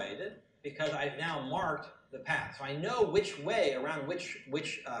destroyed because I've now marked the path. So I know which way around which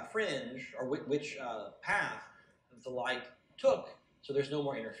fringe or which path the light took, so there's no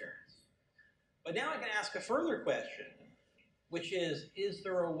more interference. But now I can ask a further question, which is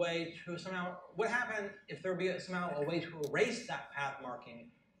there a way to somehow, what happened if there be somehow a way to erase that path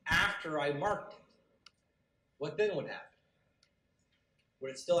marking after I marked it? What then would happen?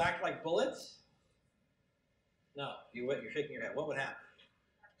 Would it still act like bullets? No, you're shaking your head. What would happen?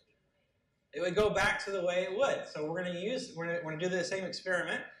 It would go back to the way it would. So we're going to do the same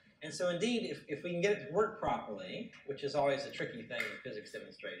experiment. And so indeed, if we can get it to work properly, which is always a tricky thing in physics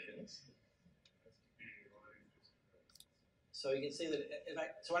demonstrations. So you can see that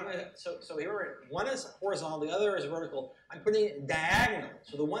so here one is horizontal, the other is vertical. I'm putting it diagonal.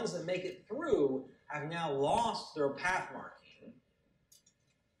 So the ones that make it through have now lost their path marking.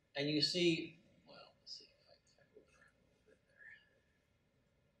 And you see, well, let's see if I can move around a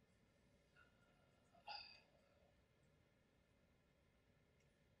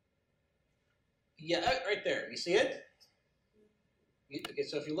little bit there. Yeah, right there. You see it? Okay,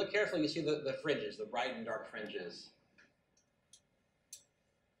 so if you look carefully, you see the fringes, the bright and dark fringes.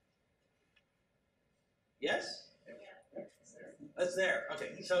 Yes? That's there.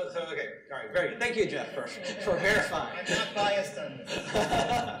 Okay. So okay. All right. Very good. Thank you, Jeff, for verifying. I'm not biased on this.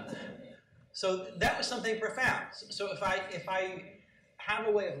 So that was something profound. So if I have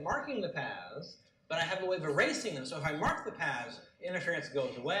a way of marking the paths, but I have a way of erasing them. So if I mark the paths, interference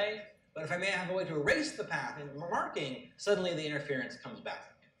goes away. But if I may have a way to erase the path in marking, suddenly the interference comes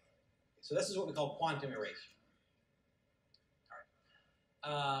back. So this is what we call quantum erasure.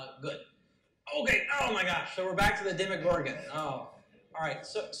 All right. Good. Okay. Oh my gosh. So we're back to the Demogorgon. Oh. All right.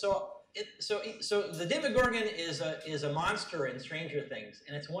 So the Demogorgon is a monster in Stranger Things,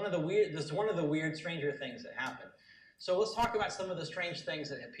 and it's one of the weird Stranger Things that happen. So let's talk about some of the strange things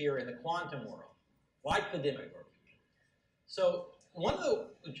that appear in the quantum world, like the Demogorgon. So one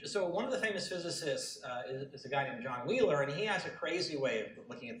of the famous physicists is a guy named John Wheeler, and he has a crazy way of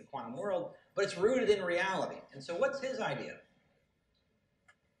looking at the quantum world, but it's rooted in reality. And so what's his idea?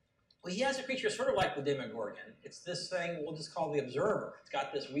 Well, he has a creature sort of like the Demogorgon. It's this thing we'll just call the observer. It's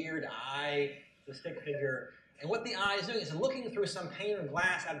got this weird eye, the stick figure, and what the eye is doing is looking through some pane of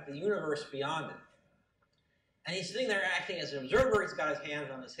glass out at the universe beyond it. And he's sitting there acting as an observer. He's got his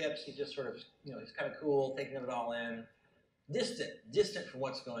hands on his hips. He's just sort of, he's kind of cool, taking it all in. Distant from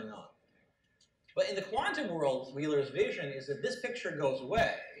what's going on. But in the quantum world, Wheeler's vision is that this picture goes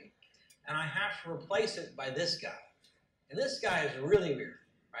away, and I have to replace it by this guy. And this guy is really weird.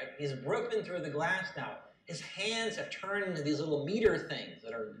 Right? He's broken through the glass now. His hands have turned into these little meter things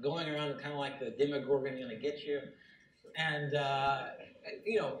that are going around kind of like the Demogorgon going to get you. And,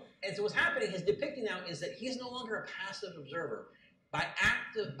 and so what's happening, his depicting now is that he's no longer a passive observer. By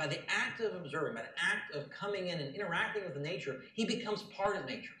the act of observing, by the act of coming in and interacting with the nature, he becomes part of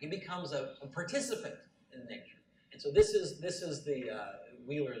nature. He becomes a participant in nature. And so this is the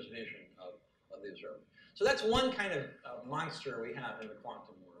Wheeler's vision of the observer. So that's one kind of monster we have in the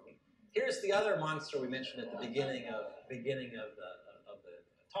quantum world. Here's the other monster we mentioned at the beginning of the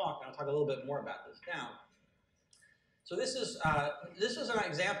talk, and I'll talk a little bit more about this now. So this is an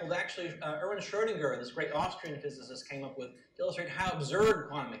example that actually Erwin Schrödinger, this great Austrian physicist, came up with to illustrate how absurd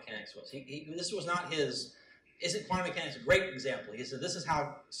quantum mechanics was. This was not his. Isn't quantum mechanics a great example? He said this is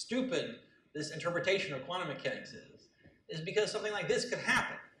how stupid this interpretation of quantum mechanics is because something like this could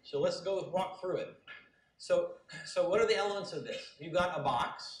happen. So let's walk through it. So what are the elements of this? You've got a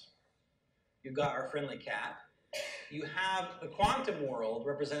box. You've got our friendly cat. You have the quantum world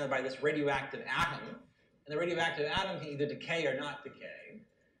represented by this radioactive atom. And the radioactive atom can either decay or not decay.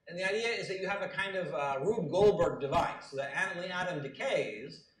 And the idea is that you have a kind of Rube Goldberg device. So that when the atom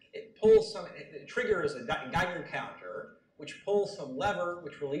decays, it triggers a Geiger counter, which pulls some lever,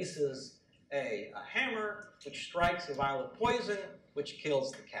 which releases a hammer, which strikes a vial of poison, which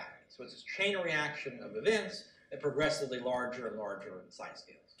kills the cat. So it's a chain reaction of events at progressively larger and larger size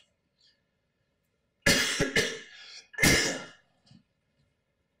scales.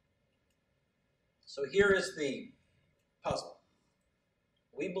 So here is the puzzle.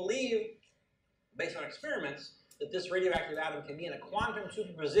 We believe, based on experiments, that this radioactive atom can be in a quantum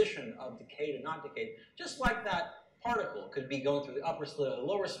superposition of decayed and not decayed, just like that particle could be going through the upper slit or the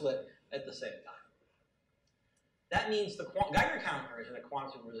lower slit at the same time. That means the Geiger counter is in a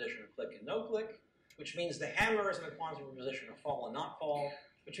quantum superposition of click and no click, which means the hammer is in a quantum superposition of fall and not fall,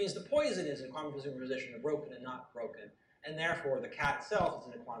 which means the poison is in a quantum superposition of broken and not broken, and therefore the cat itself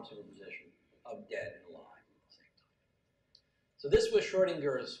is in a quantum superposition of dead and alive at the same time. So this was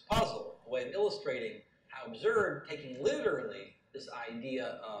Schrodinger's puzzle, a way of illustrating how absurd taking literally this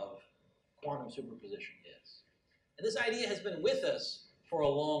idea of quantum superposition is. And this idea has been with us for a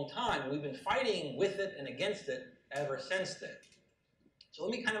long time. We've been fighting with it and against it ever since then. So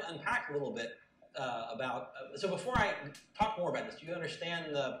let me kind of unpack a little bit so before I talk more about this, do you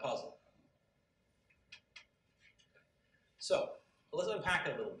understand the puzzle? So let's unpack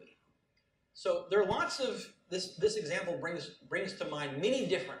it a little bit. So there are lots of, this example brings to mind many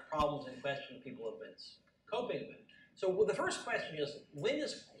different problems and questions people have been coping with. So the first question is, when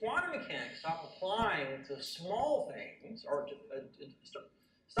does quantum mechanics stop applying to small things, or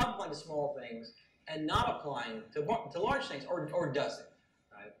stop applying to small things and not applying to large things, or does it?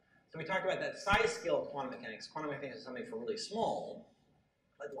 Right? So we talked about that size scale of quantum mechanics. Quantum mechanics is something for really small.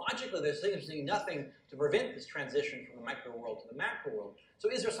 But logically, there seems to be nothing to prevent this transition from the micro world to the macro world. So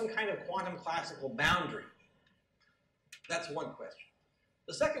is there some kind of quantum classical boundary? That's one question.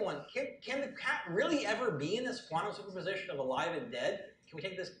 The second one, can the cat really ever be in this quantum superposition of alive and dead? Can we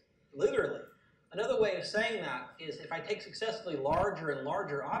take this literally? Another way of saying that is if I take successively larger and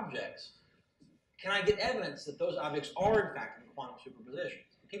larger objects, can I get evidence that those objects are in fact in quantum superpositions?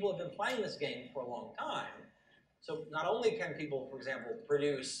 People have been playing this game for a long time. So not only can people, for example,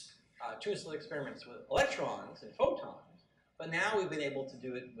 produce two-slit experiments with electrons and photons, but now we've been able to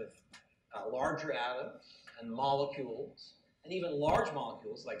do it with larger atoms and molecules, and even large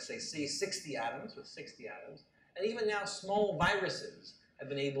molecules, like say 60 atoms with 60 atoms, and even now small viruses have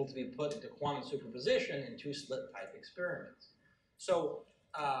been able to be put into quantum superposition in two-slit type experiments. So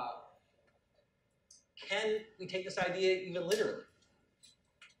can we take this idea even literally?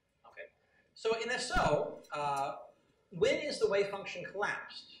 Okay. So, and if so, when is the wave function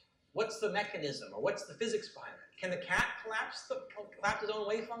collapsed? What's the mechanism, or what's the physics behind it? Can the cat collapse its own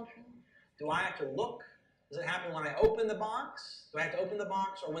wave function? Do I have to look? Does it happen when I open the box? Do I have to open the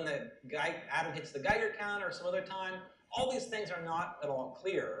box, or when the atom hits the Geiger counter, or some other time? All these things are not at all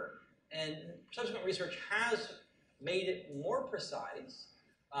clear, and subsequent research has made it more precise,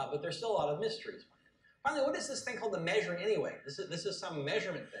 but there's still a lot of mysteries. Finally, what is this thing called the measuring anyway? This is some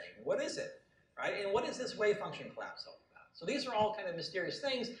measurement thing. What is it, right? And what is this wave function collapse all about? So these are all kind of mysterious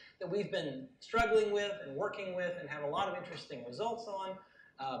things that we've been struggling with and working with and have a lot of interesting results on.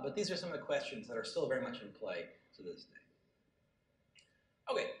 But these are some of the questions that are still very much in play to this day.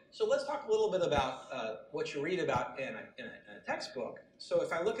 Okay, so let's talk a little bit about what you read about in a textbook. So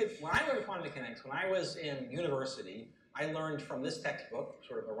if I look at, when I learned quantum mechanics, when I was in university, I learned from this textbook,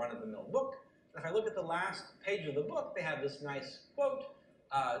 sort of a run-of-the-mill book. And if I look at the last page of the book, they have this nice quote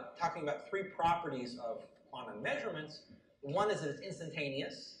talking about three properties of quantum measurements. One is that it's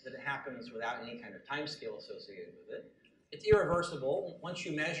instantaneous, that it happens without any kind of time scale associated with it. It's irreversible. Once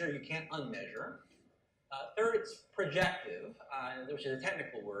you measure, you can't unmeasure. Third, it's projective, which is a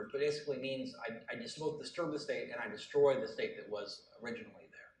technical word, but basically means I just both disturb the state and I destroy the state that was originally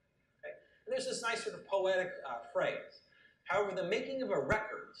there. Okay? And there's this nice sort of poetic phrase. However, the making of a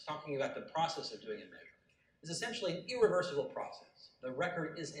record, talking about the process of doing a measurement, is essentially an irreversible process. The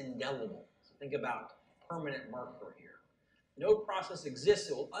record is indelible. So think about permanent marker here. No process exists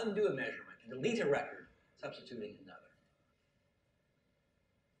that will undo a measurement and delete a record, substituting another.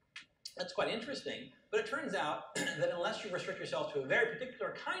 That's quite interesting, but it turns out that unless you restrict yourself to a very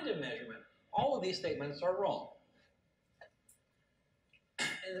particular kind of measurement, all of these statements are wrong.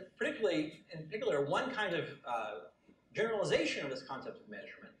 And in particular, one kind of generalization of this concept of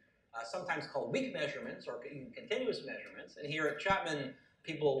measurement sometimes called weak measurements or even continuous measurements. And here at Chapman,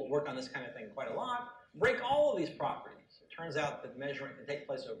 people work on this kind of thing quite a lot, break all of these properties. It turns out that the measurement can take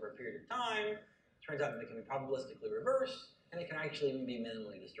place over a period of time. It turns out that it can be probabilistically reversed, and it can actually even be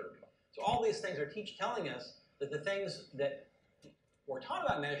minimally disturbed. So all these things are telling us that the things that we're taught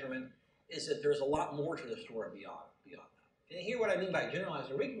about measurement is that there's a lot more to the story beyond that. And here what I mean by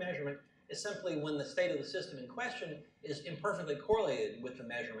generalized or weak measurement is simply when the state of the system in question is imperfectly correlated with the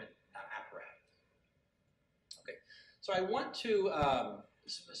measurement apparatus. Okay, so I want to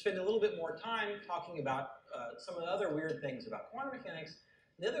spend a little bit more time talking about some of the other weird things about quantum mechanics.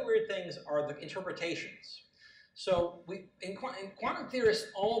 The other weird things are the interpretations. So quantum theorists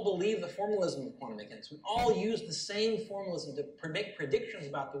all believe the formalism of quantum mechanics. We all use the same formalism to make predictions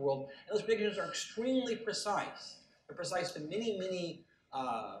about the world, and those predictions are extremely precise. They're precise to many, many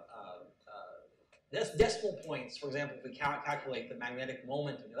decimal points. For example, if we calculate the magnetic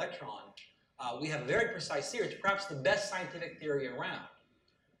moment of the electron, we have a very precise theory. It's perhaps the best scientific theory around.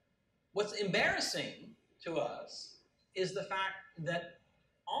 What's embarrassing to us is the fact that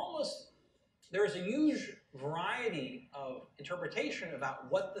there is a huge variety of interpretation about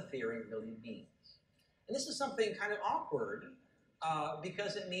what the theory really means. And this is something kind of awkward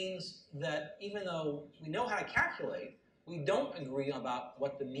because it means that even though we know how to calculate, we don't agree about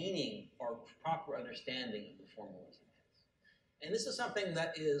what the meaning or proper understanding of the formalism is. And this is something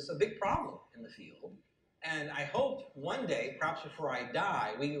that is a big problem in the field. And I hope one day, perhaps before I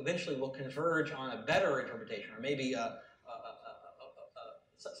die, we eventually will converge on a better interpretation, or maybe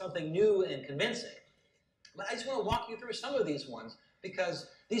something new and convincing. But I just want to walk you through some of these ones, because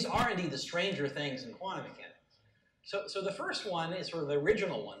these are indeed the stranger things in quantum mechanics. So the first one is sort of the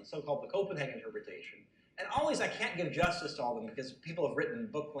original one, so-called the Copenhagen interpretation. And all these, I can't give justice to all of them, because people have written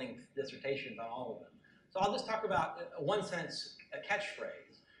book-length dissertations on all of them. So I'll just talk about a one-sentence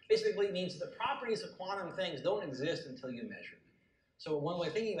catchphrase. Basically, it means the properties of quantum things don't exist until you measure them. So one way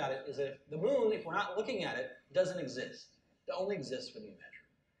of thinking about it is that if the moon, if we're not looking at it, doesn't exist. It only exists when you measure.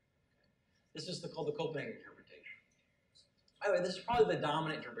 This is called the Copenhagen interpretation. By the way, this is probably the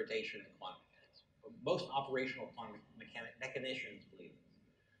dominant interpretation in quantum mechanics. Most operational quantum mechanicians believe this.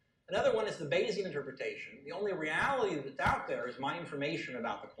 Another one is the Bayesian interpretation. The only reality that's out there is my information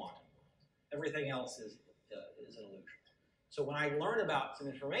about the quantum world. Everything else is an illusion. So when I learn about some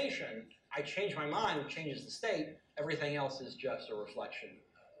information, I change my mind, it changes the state. Everything else is just a reflection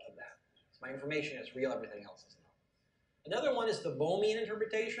of that. So my information is real, everything else is not. Another one is the Bohmian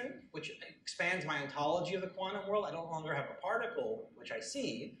interpretation, which expands my ontology of the quantum world. I no longer have a particle, which I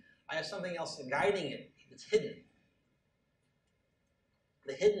see. I have something else guiding it that's hidden.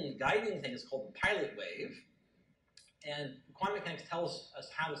 The hidden guiding thing is called the pilot wave. And quantum mechanics tells us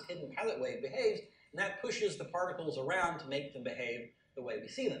how this hidden pilot wave behaves, and that pushes the particles around to make them behave the way we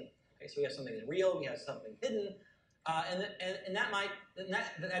see them. Okay, so we have something real, we have something hidden, and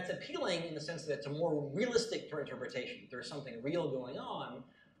that's appealing in the sense that it's a more realistic interpretation. There's something real going on,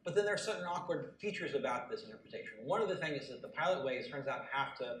 but then there are certain awkward features about this interpretation. One of the things is that the pilot waves turns out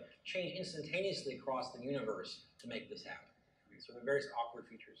have to change instantaneously across the universe to make this happen. So there are various awkward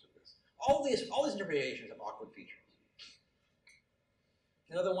features of this. All these interpretations have awkward features.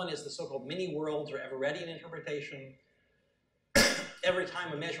 Another one is the so-called mini-worlds or Everettian interpretation. Every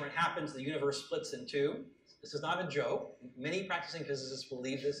time a measurement happens, the universe splits in two. This is not a joke. Many practicing physicists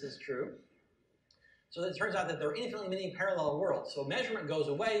believe this is true. So it turns out that there are infinitely many parallel worlds. So measurement goes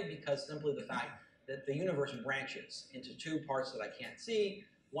away because simply the fact that the universe branches into two parts that I can't see,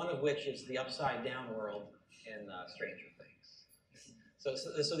 one of which is the upside-down world in Stranger Things.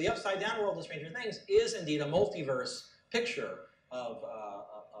 So the upside-down world in Stranger Things is indeed a multiverse picture of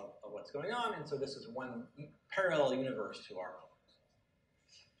what's going on, and so this is one parallel universe to our own.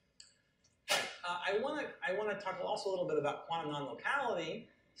 I want to talk also a little bit about quantum non-locality.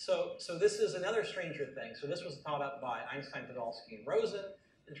 So this is another stranger thing. So this was thought up by Einstein, Podolsky, and Rosen,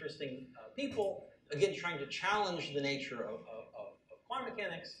 interesting people, again trying to challenge the nature of quantum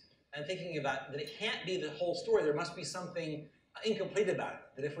mechanics and thinking about that it can't be the whole story. There must be something incomplete about it.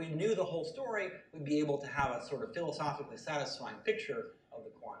 That if we knew the whole story, we'd be able to have a sort of philosophically satisfying picture of the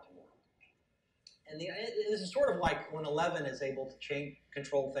quantum world. And this is sort of like when 11 is able to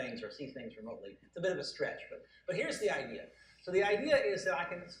control things or see things remotely. It's a bit of a stretch, but here's the idea. So the idea is that I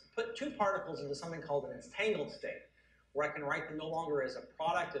can put two particles into something called an entangled state, where I can write them no longer as a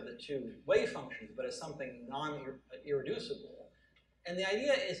product of the two wave functions, but as something non-irreducible. And the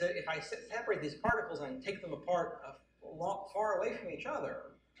idea is that if I separate these particles and take them apart far away from each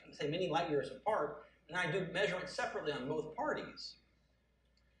other, say many light years apart, and I do measurements separately on both parties,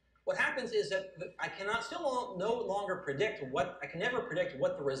 what happens is that I cannot still no longer predict I can never predict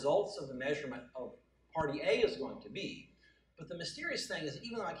what the results of the measurement of party A is going to be. But the mysterious thing is,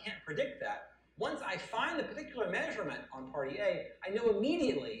 even though I can't predict that, once I find the particular measurement on party A, I know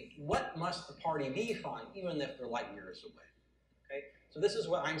immediately what must the party B find, even if they're light years away. Okay? So this is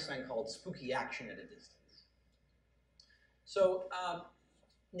what Einstein called spooky action at a distance. So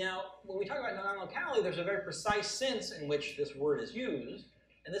now, when we talk about non-locality, there's a very precise sense in which this word is used,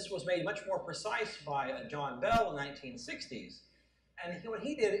 and this was made much more precise by John Bell in the 1960s. And what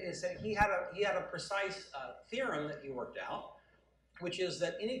he did is that he had a precise theorem that he worked out, which is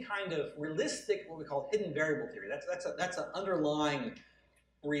that any kind of realistic, what we call hidden variable theory, that's an underlying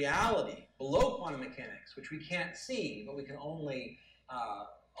reality below quantum mechanics, which we can't see, but we can only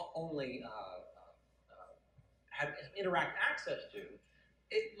have interact access to.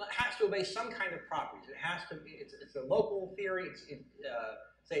 It has to obey some kind of properties. It has to be. It's a local theory.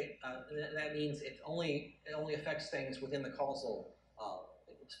 That means it only affects things within the causal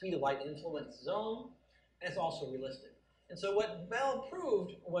speed of light influence zone, and it's also realistic. And so what Bell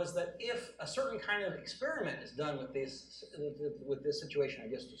proved was that if a certain kind of experiment is done with this situation I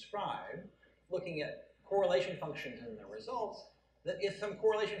just described, looking at correlation functions and their results, that if some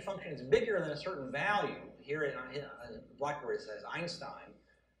correlation function is bigger than a certain value, here in Blackboard it says Einstein,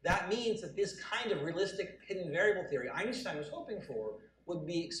 that means that this kind of realistic hidden variable theory Einstein was hoping for would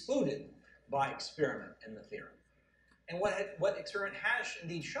be excluded by experiment in the theorem. And what experiment has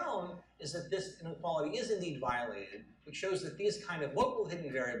indeed shown is that this inequality is indeed violated, which shows that these kind of local hidden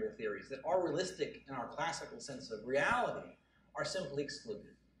variable theories that are realistic in our classical sense of reality are simply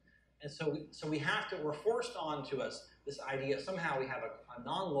excluded. And so we're forced onto us this idea somehow we have a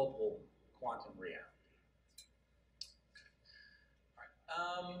non-local quantum reality.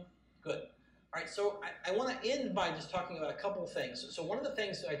 Good. All right, so I want to end by just talking about a couple of things. So one of the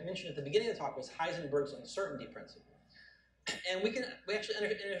things that I mentioned at the beginning of the talk was Heisenberg's uncertainty principle. And we actually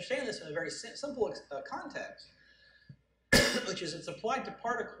understand this in a very simple context, which is it's applied to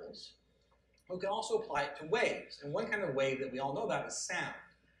particles. We can also apply it to waves. And one kind of wave that we all know about is sound.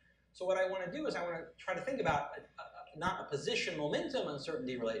 So what I want to do is I want to try to think about not a position momentum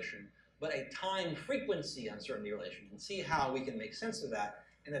uncertainty relation, but a time frequency uncertainty relation, and see how we can make sense of that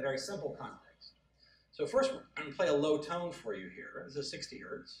in a very simple context. So first, I'm going to play a low tone for you here. This is 60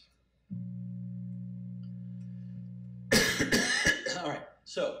 hertz. All right,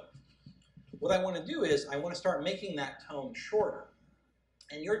 so what I want to do is I want to start making that tone shorter.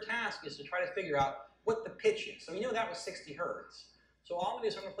 And your task is to try to figure out what the pitch is. So we know that was 60 hertz. So all I'm going to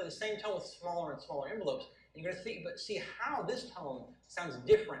do is I'm going to play the same tone with smaller and smaller envelopes. And you're going to see how this tone sounds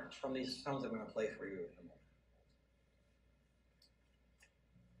different from these tones I'm going to play for you in a moment.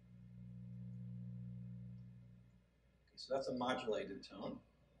 Okay, so that's a modulated tone.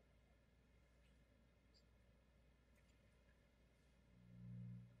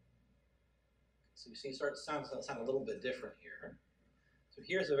 So you see it starts to sound a little bit different here. So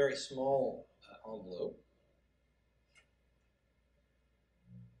here's a very small envelope.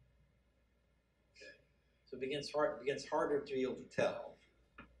 Okay. So it begins harder to be able to tell.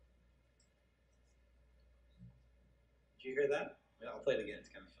 Did you hear that? Yeah, I'll play it again. It's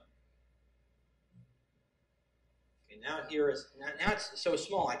kind of fun. Okay, now it's so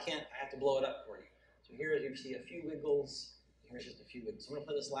small I have to blow it up for you. So here you see a few wiggles. Here's just a few wiggles. So I'm going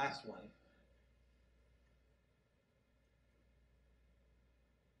to play this last one.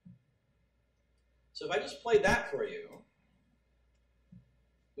 So if I just played that for you,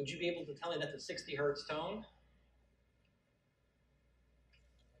 would you be able to tell me that's a 60 hertz tone?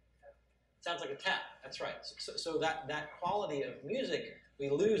 Sounds like a tap. That's right. So that quality of music,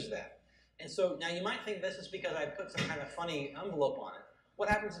 we lose that. And so now you might think this is because I put some kind of funny envelope on it. What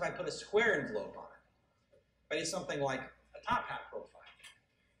happens if I put a square envelope on it? If I do something like a top hat profile.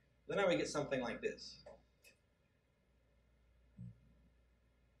 Then I would get something like this.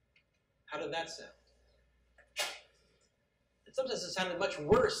 How did that sound? And sometimes it sounded much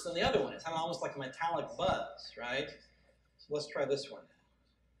worse than the other one. It sounded almost like a metallic buzz, right? So let's try this one.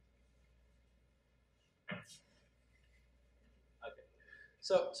 Okay.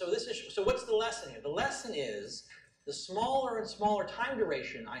 So what's the lesson here? The lesson is the smaller and smaller time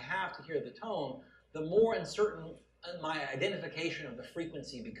duration I have to hear the tone, the more uncertain my identification of the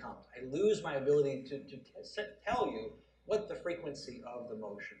frequency becomes. I lose my ability to tell you what the frequency of the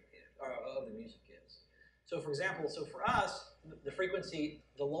motion is, or of the music is. So for example, for us, the frequency,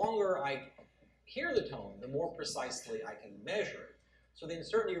 the longer I hear the tone, the more precisely I can measure it. So the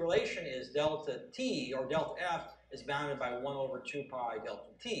uncertainty relation is delta t, or delta f, is bounded by 1 over 2 pi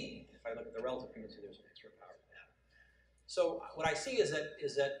delta t. If I look at the relative frequency, there's an extra power to that. So what I see is that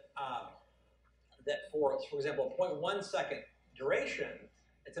for example, a 0.1 second duration,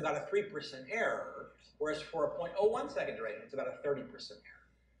 it's about a 3% error, whereas for a 0.01 second duration, it's about a 30% error.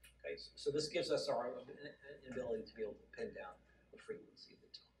 Okay, so this gives us our ability to be able to pin down the frequency of the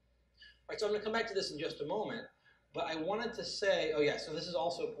tone. All right, so I'm going to come back to this in just a moment, but I wanted to say, oh yeah, so this is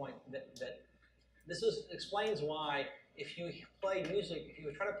also a point that explains why if you play music, if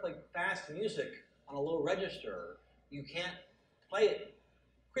you try to play fast music on a low register, you can't play it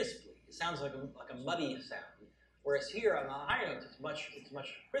crisply. It sounds like a muddy sound. Whereas here on the higher notes, it's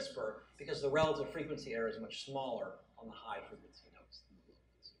much crisper because the relative frequency error is much smaller on the high frequency notes than the low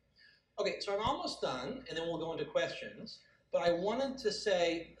frequency. Okay, so I'm almost done, and then we'll go into questions. But I wanted to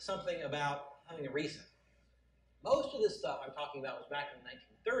say something about something recent. Most of this stuff I'm talking about was back in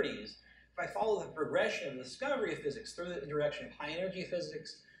the 1930s. If I follow the progression of the discovery of physics through the introduction of high energy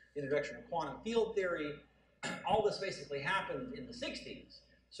physics, the introduction of quantum field theory, all this basically happened in the 60s.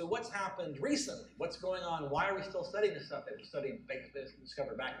 So what's happened recently? What's going on? Why are we still studying this stuff that was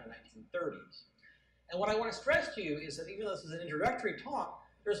discovered back in the 1930s? And what I want to stress to you is that even though this is an introductory talk,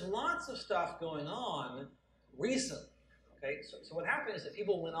 there's lots of stuff going on recently. Okay, so what happened is that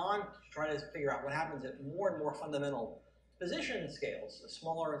people went on to try to figure out what happens at more and more fundamental position scales, so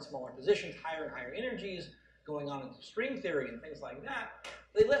smaller and smaller positions, higher and higher energies, going on into string theory and things like that.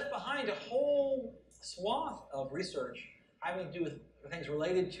 They left behind a whole swath of research having to do with things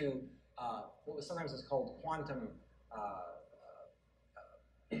related to what was sometimes is called quantum,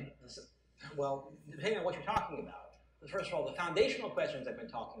 well, depending on what you're talking about. First of all, the foundational questions I've been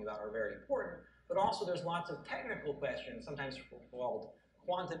talking about are very important, but also there's lots of technical questions, sometimes called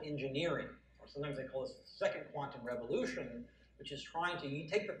quantum engineering, or sometimes they call this the second quantum revolution, which is trying to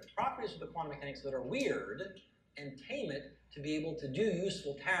take the properties of the quantum mechanics that are weird and tame it to be able to do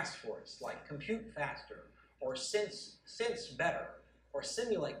useful tasks for us, like compute faster, or sense better, or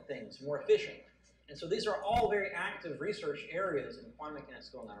simulate things more efficiently. And so these are all very active research areas in quantum mechanics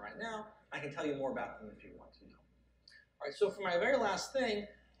going on right now. I can tell you more about them if you want to know. All right, so for my very last thing,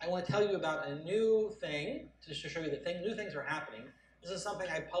 I want to tell you about a new thing, just to show you that new things are happening. This is something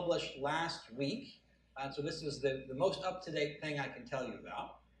I published last week. So this is the most up-to-date thing I can tell you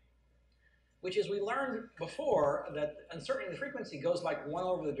about, which is we learned before that uncertainty in the frequency goes like 1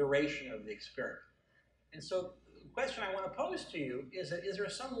 over the duration of the experiment. And so the question I want to pose to you is there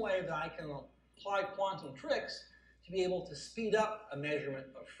some way that I can apply quantum tricks to be able to speed up a measurement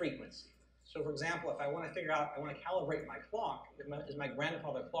of frequency? So for example, if I want to figure out, I want to calibrate my clock, is my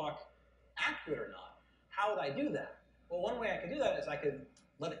grandfather clock accurate or not? How would I do that? Well, one way I could do that is I could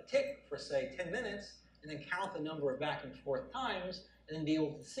let it tick for, say, 10 minutes, and then count the number of back and forth times, and then be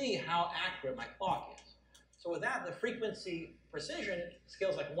able to see how accurate my clock is. So with that, the frequency precision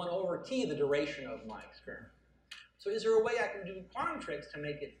scales like 1 over t, the duration of my experiment. So is there a way I can do quantum tricks to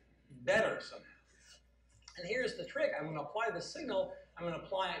make it better somehow? And here's the trick. I'm going to apply the signal. I'm going to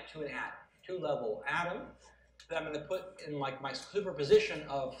apply it to an atom, 2-level atom, that I'm going to put in like my superposition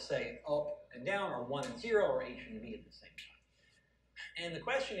of, say, up and down, or 1 and 0, or H and V at the same time. And the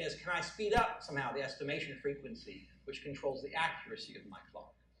question is, can I speed up somehow the estimation frequency, which controls the accuracy of my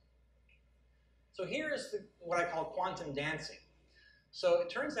clock? So here's what I call quantum dancing. So it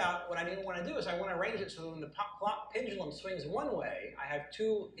turns out what I want to do is I want to arrange it so when the clock pendulum swings one way, I have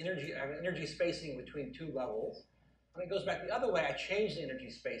energy spacing between 2 levels. When it goes back the other way, I change the energy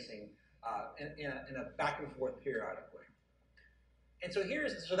spacing in a back and forth periodic way. And so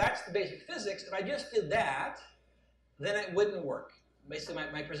that's the basic physics. If I just did that, then it wouldn't work. Basically,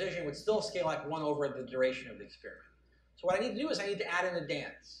 my precision would still scale like 1 over the duration of the experiment. So what I need to do is I need to add in a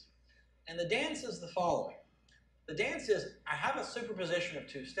dance. And the dance is the following. The dance is I have a superposition of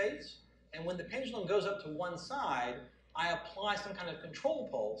 2 states, and when the pendulum goes up to one side, I apply some kind of control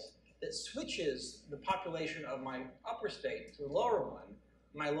pulse that switches the population of my upper state to the lower one,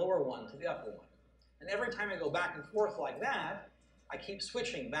 my lower one to the upper one. And every time I go back and forth like that, I keep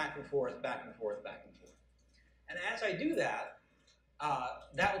switching back and forth, back and forth, back and forth. And as I do that,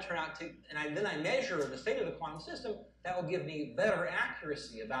 that will turn out to, and then I measure the state of the quantum system, that will give me better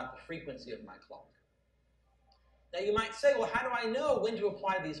accuracy about the frequency of my clock. Now you might say, well, how do I know when to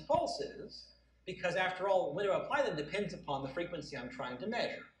apply these pulses? Because after all, when to apply them depends upon the frequency I'm trying to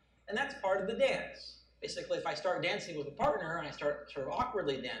measure. And that's part of the dance. Basically, if I start dancing with a partner and I start sort of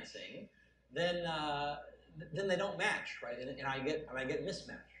awkwardly dancing, then they don't match, right? And I get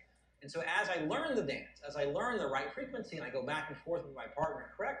mismatched. And so as I learn the dance, as I learn the right frequency and I go back and forth with my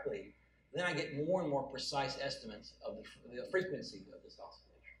partner correctly, then I get more and more precise estimates of the frequency of this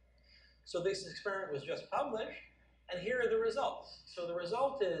oscillation. So this experiment was just published, and here are the results. So the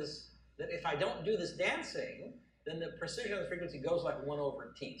result is that if I don't do this dancing, then the precision of the frequency goes like 1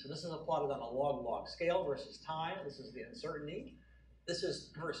 over t. So this is plotted on a log-log scale versus time. This is the uncertainty. This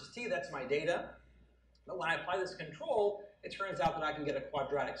is versus t, that's my data. But when I apply this control, it turns out that I can get a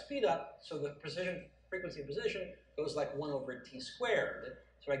quadratic speed up, so the precision, frequency, and position goes like 1 over t squared.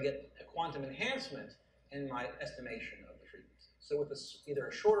 So I get a quantum enhancement in my estimation of the frequency. So with either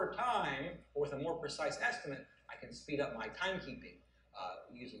a shorter time or with a more precise estimate, I can speed up my timekeeping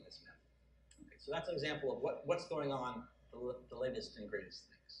using this method. Okay, so that's an example of what's going on, the latest and greatest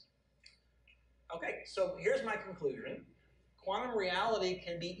things. Okay, so here's my conclusion. Quantum reality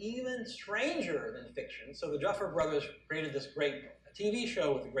can be even stranger than fiction. So the Duffer brothers created this great TV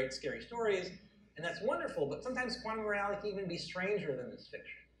show with great scary stories, and that's wonderful, but sometimes quantum reality can even be stranger than this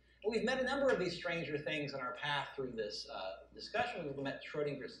fiction. And we've met a number of these stranger things on our path through this discussion. We've met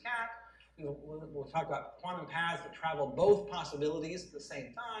Schrodinger's cat. We'll talk about quantum paths that travel both possibilities at the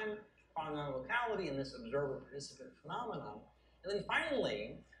same time, quantum non-locality, and this observer-participant phenomenon. And then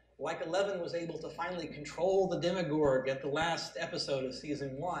finally, like 11 was able to finally control the Demogorg at the last episode of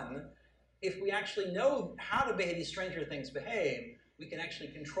season 1, if we actually know how to these stranger things behave, we can actually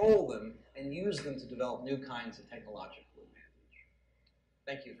control them and use them to develop new kinds of technological advantage.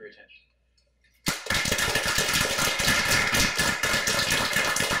 Thank you for your attention.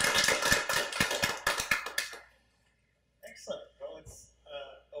 Excellent. Well, let's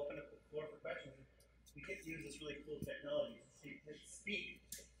open up the floor for questions. We get to use this really cool technology to speed.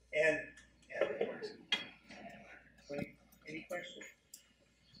 And it works. Any questions?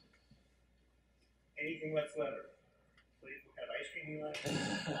 Anything whatsoever? Please, we have ice cream you like?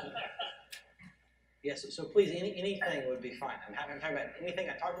 Yes, so please, anything would be fine. I'm talking about anything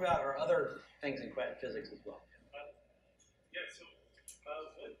I talked about or other things in physics as well. Yeah, so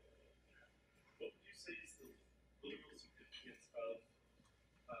what would you say is the literal significance of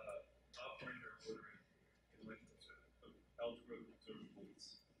operator ordering in like algebra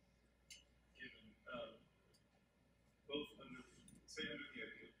observables, given both under, say under the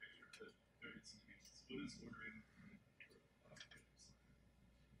ideal picture that there needs to be split is ordering for operators,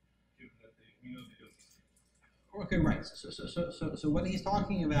 given that we know they don't. Okay, right. So what he's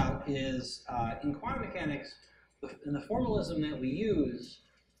talking about is in quantum mechanics, in the formalism that we use,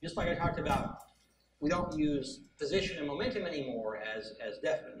 just like I talked about, we don't use position and momentum anymore as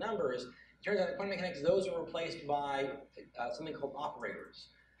definite numbers. It turns out in quantum mechanics, those are replaced by something called operators.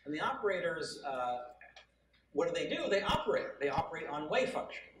 And the operators, what do? They operate. They operate on wave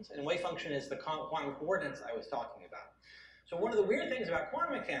functions. And wave function is the quantum coordinates I was talking about. So one of the weird things about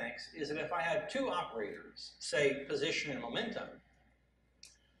quantum mechanics is that if I had two operators, say position and momentum,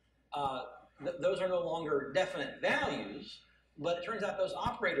 those are no longer definite values, but it turns out those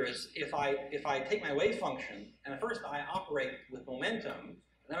operators, if I take my wave function, and first I operate with momentum,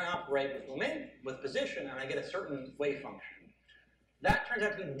 then I operate with position, and I get a certain wave function, that turns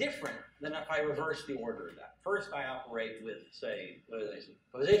out to be different than if I reverse the order of that. First I operate with, say,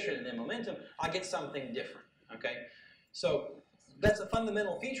 position and then momentum, I get something different, okay? So that's a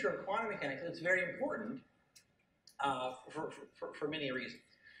fundamental feature of quantum mechanics, and it's very important for many reasons.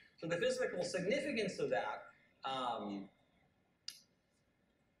 So the physical significance of that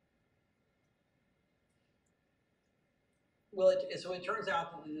so it turns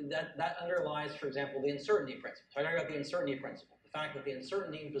out that underlies, for example, the uncertainty principle. So I talked about the uncertainty principle, the fact that the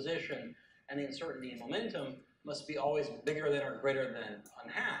uncertainty in position and the uncertainty in momentum must be always bigger than or greater than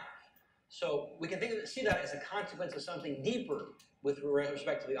 ½ So we can see that as a consequence of something deeper with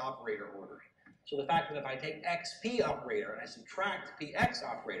respect to the operator ordering. So the fact that if I take xp operator and I subtract px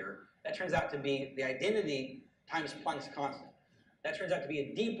operator, that turns out to be the identity times Planck's constant. That turns out to be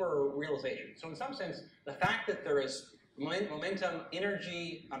a deeper realization. So in some sense, the fact that there is momentum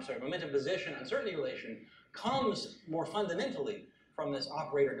position uncertainty relation comes more fundamentally from this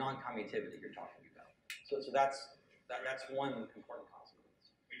operator non-commutivity you're talking about. So that's one important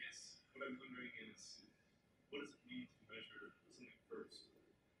consequence. I guess what I'm wondering is, what does it mean to measure something first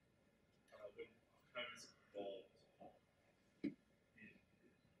when time is involved in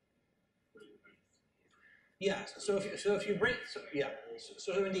what it measures? Yeah. So if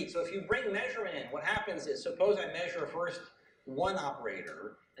you bring measurement in, what happens is, suppose I measure first one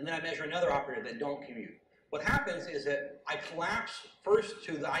operator and then I measure another operator that don't commute. What happens is that I collapse first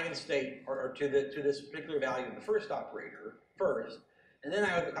to the eigenstate or to this particular value of the first operator first, and then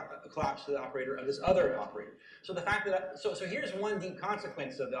I collapse to the operator of this other operator. So the fact that so here's one deep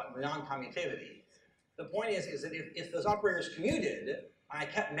consequence of the non-commutivity. The point is that if those operators commuted and I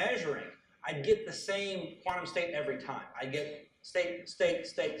kept measuring, I'd get the same quantum state every time. I get state,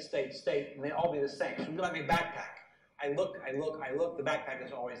 and they all be the same. So it'd be like my backpack. I look, the backpack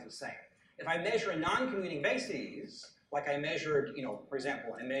is always the same. If I measure non-commuting bases, like I measured, for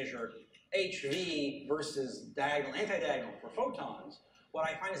example, I measured HV versus diagonal, anti-diagonal for photons, what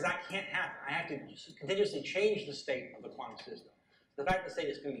I find is that can't happen. I have to continuously change the state of the quantum system. The fact that the state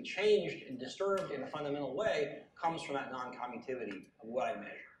is going to be changed and disturbed in a fundamental way comes from that non-commutivity of what I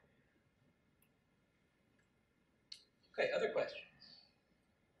measure. Okay, other questions?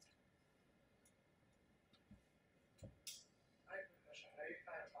 I have a question. I know you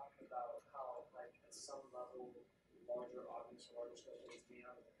kind of talked about how, like, at some level, larger objects or larger structures may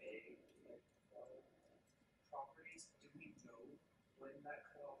have a properties. Do we know when that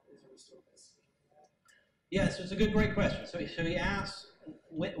cutoff is, or we still estimating that? Yes, it's a great question. So he asks,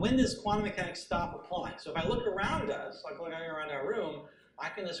 when does quantum mechanics stop applying? So if I look around us, like looking around our room, I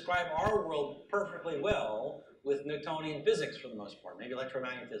can describe our world perfectly well with Newtonian physics for the most part. Maybe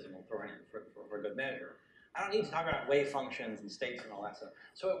electromagnetism will throw in for good measure. I don't need to talk about wave functions and states and all that stuff.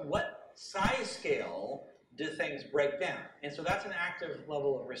 So at what size scale do things break down? And so that's an active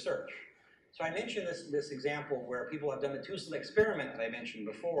level of research. So I mentioned this example where people have done the two-slit experiment that I mentioned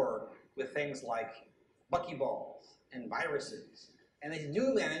before with things like buckyballs and viruses. And they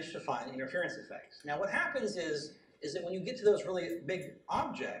do manage to find interference effects. Now what happens is that when you get to those really big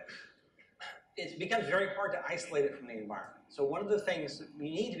objects, it becomes very hard to isolate it from the environment. So one of the things that you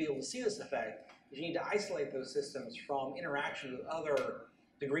need to be able to see this effect is you need to isolate those systems from interaction with other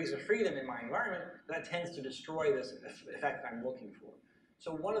degrees of freedom in my environment. That tends to destroy this effect I'm looking for.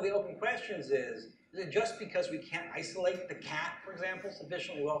 So one of the open questions is it just because we can't isolate the cat, for example,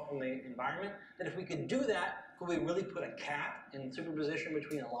 sufficiently well from the environment, that if we could do that, could we really put a cat in superposition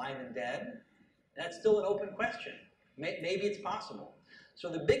between alive and dead? That's still an open question. Maybe it's possible. So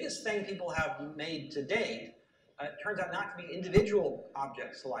the biggest thing people have made to date turns out not to be individual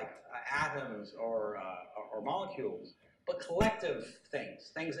objects like atoms or molecules, but collective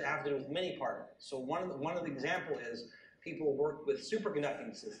things that have to do with many particles. So one of the example is people work with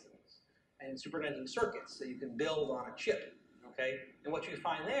superconducting systems and superconducting circuits that you can build on a chip. Okay, and what you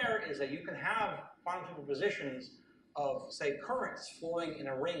find there is that you can have quantum superpositions of, say, currents flowing in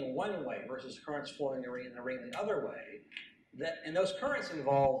a ring one way versus currents flowing in a ring the other way. And those currents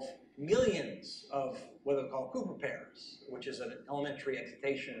involve millions of what they call Cooper pairs, which is an elementary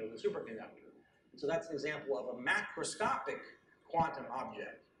excitation of the superconductor. And so that's an example of a macroscopic quantum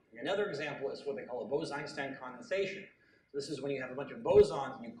object. Another example is what they call a Bose-Einstein condensation. So this is when you have a bunch of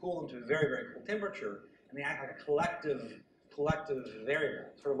bosons and you cool them to a very, very cool temperature, and they act like a collective variable,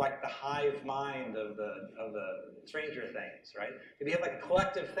 sort of like the hive mind of the Stranger Things, right? If you have like a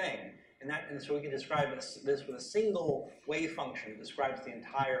collective thing, and so we can describe this with a single wave function that describes the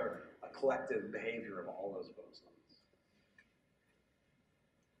entire collective behavior of all those bosons.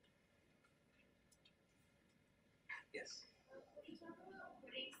 Yes? When you talk about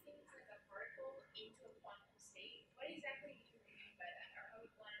putting things like a particle into a quantum state, what exactly do you mean by that? Or how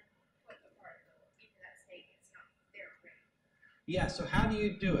would one put a particle into that state if it's not there already? Yeah, so how do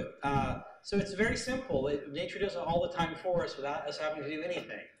you do it? So it's very simple. Nature does it all the time for us without us having to do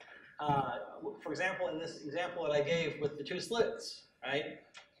anything. For example, in this example that I gave with the two slits, right?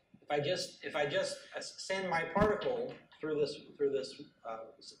 If I just send my particle through this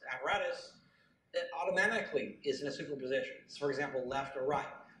apparatus, it automatically is in a superposition. It's, for example, left or right.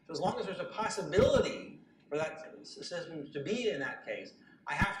 So as long as there's a possibility for that system to be in that case,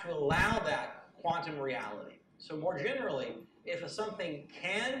 I have to allow that quantum reality. So more generally, if something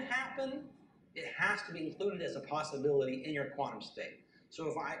can happen, it has to be included as a possibility in your quantum state.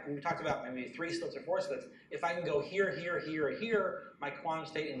 So we talked about maybe 3 slits or 4 slits, if I can go here, here, here, here, my quantum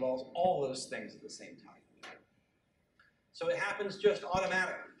state involves all those things at the same time. So it happens just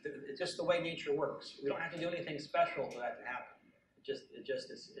automatically. It's just the way nature works. We don't have to do anything special for that to happen.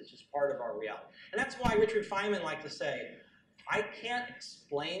 It's just part of our reality. And that's why Richard Feynman liked to say, I can't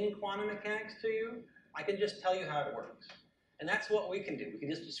explain quantum mechanics to you, I can just tell you how it works. And that's what we can do. We can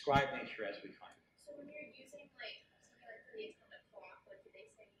just describe nature as we find it. So when you're using like something like for the atomic clock, like did they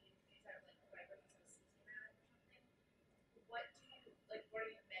say you use that like a vibrating cesium atom or something? What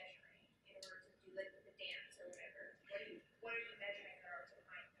are you measuring in order to do like the dance or whatever? What are you measuring in order to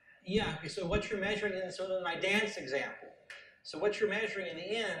find that? Yeah, okay, so what you're measuring in my dance example. So what you're measuring in the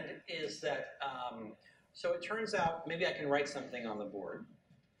end is that, so it turns out, maybe I can write something on the board.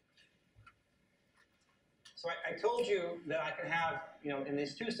 So I told you that I can have, in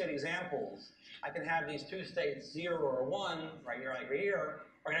these two-state examples, I can have these two states 0 or 1 right here,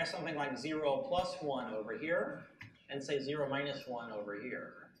 or I can have something like 0 plus 1 over here, and say 0 minus 1 over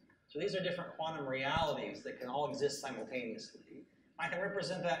here. So these are different quantum realities that can all exist simultaneously. I can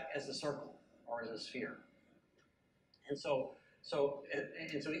represent that as a circle or as a sphere. And so So,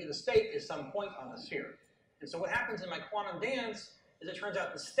 and so the state is some point on the sphere. And so what happens in my quantum dance is it turns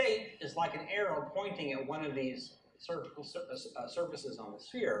out the state is like an arrow pointing at one of these surfaces on the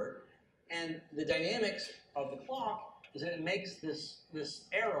sphere. And the dynamics of the clock is that it makes this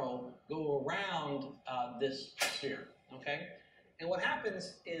arrow go around this sphere, okay? And what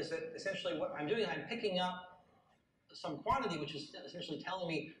happens is that essentially what I'm doing, I'm picking up some quantity which is essentially telling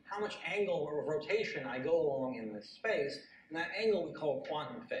me how much angle or rotation I go along in this space, and that angle we call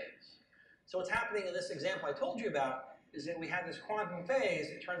quantum phase. So what's happening in this example I told you about is that we have this quantum phase.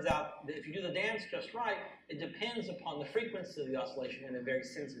 It turns out that if you do the dance just right, it depends upon the frequency of the oscillation in a very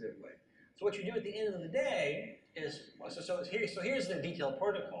sensitive way. So what you do at the end of the day is, so here's the detailed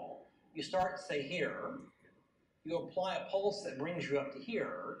protocol. You start, say, here. You apply a pulse that brings you up to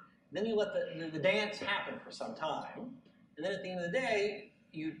here. Then you let the dance happen for some time. And then at the end of the day,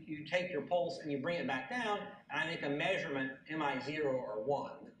 you take your pulse and you bring it back down, and I make a measurement, MI0 or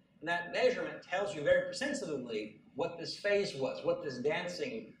 1. And that measurement tells you very precisely what this phase was, what this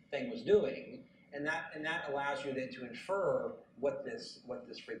dancing thing was doing, and that allows you then to infer what this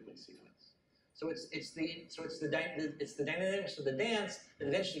frequency was. So it's the dynamics of the dance that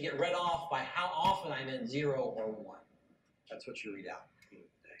eventually get read off by how often I'm in 0 or 1. That's what you read out.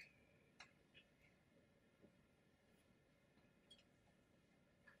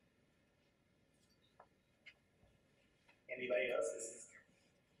 Anybody else? This is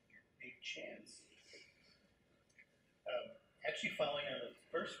your big chance. Actually, following on the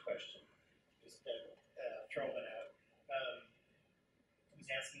first question, just throwing it out. I was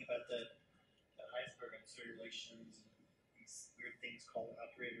asking about the Heisenberg uncertainty relations, these weird things called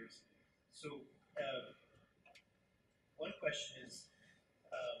operators. So, one question is,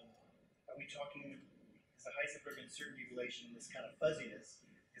 are we talking, is the Heisenberg uncertainty relation, this kind of fuzziness,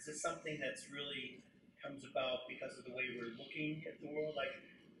 is this something that's really comes about because of the way we're looking at the world? Like,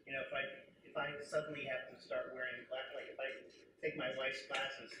 you know, if I suddenly have to start wearing black, like if I take my wife's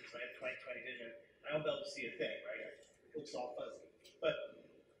glasses since I have 20/20 vision, I won't be able to see a thing, right? It looks all fuzzy. But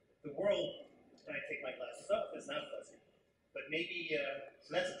the world, when I take my glasses off, is not fuzzy. But maybe, so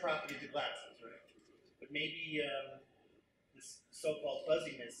that's a property of the glasses, right? But maybe this so-called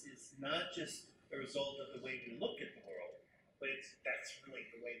fuzziness is not just a result of the way we look at the world, but that's really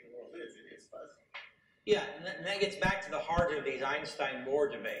the way the world is. It is fuzzy. Yeah, and that gets back to the heart of these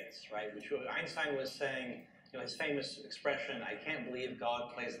Einstein-Bohr debates, right? Which Einstein was saying, you know, his famous expression, "I can't believe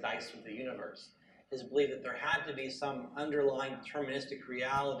God plays dice with the universe," his belief that there had to be some underlying deterministic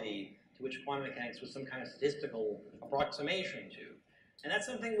reality to which quantum mechanics was some kind of statistical approximation to. And that's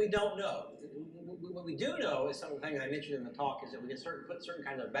something we don't know. What we do know is some of the things I mentioned in the talk is that we can put certain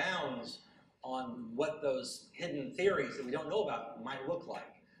kinds of bounds on what those hidden theories that we don't know about might look like.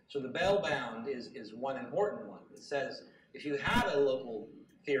 So the Bell bound is one important one. It says if you had a local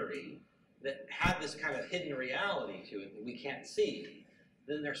theory that had this kind of hidden reality to it that we can't see,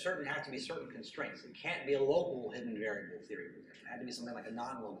 then there certainly have to be certain constraints. It can't be a local hidden variable theory. It had to be something like a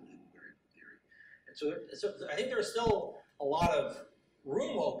non-local hidden variable theory. And so I think there's still a lot of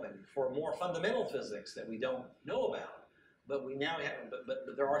room open for more fundamental physics that we don't know about. But we now have,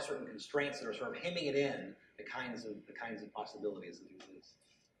 but there are certain constraints that are sort of hemming it in the kinds of possibilities that exist.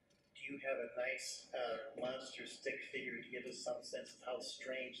 Do you have a nice monster stick figure to give us some sense of how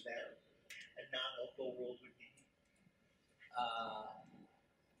strange that a non-local world would be?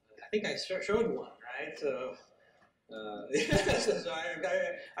 I think I showed one, right? So, so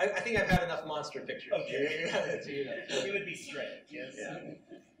I think I've had enough monster pictures. Okay. Yeah. It would be strange, yes. Yeah.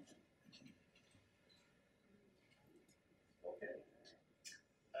 Okay.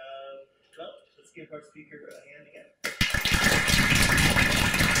 Well, let's give our speaker a hand again.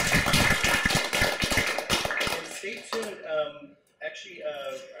 And stay tuned. Actually,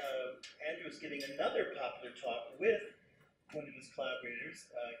 Andrew is giving another popular talk with one of his collaborators,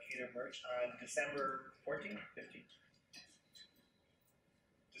 Kato Murch, on December 14th, 15th.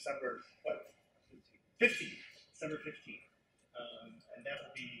 December, what? 15th. December 15th. And that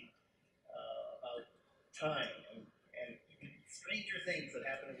will be about time and stranger things that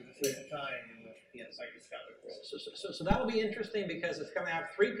happen over the same time in the microscopic world. So that will be interesting because it's going to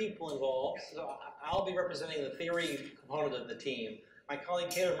have 3 people involved. So I'll be representing the theory component of the team. My colleague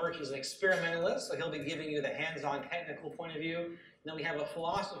Kato Murch is an experimentalist, so he'll be giving you the hands-on technical point of view. And then we have a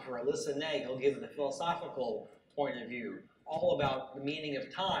philosopher, Alyssa Ney, who'll give the philosophical point of view, all about the meaning of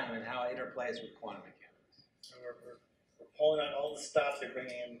time and how it interplays with quantum mechanics. So we're pulling out all the stops. They're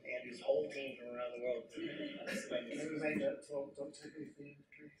bringing in Andy's whole team from around the world. Don't take anything,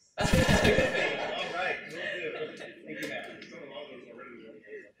 please. All right, we'll do. Thank you, Matt.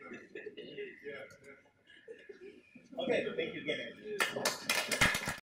 Okay. Okay, thank you again.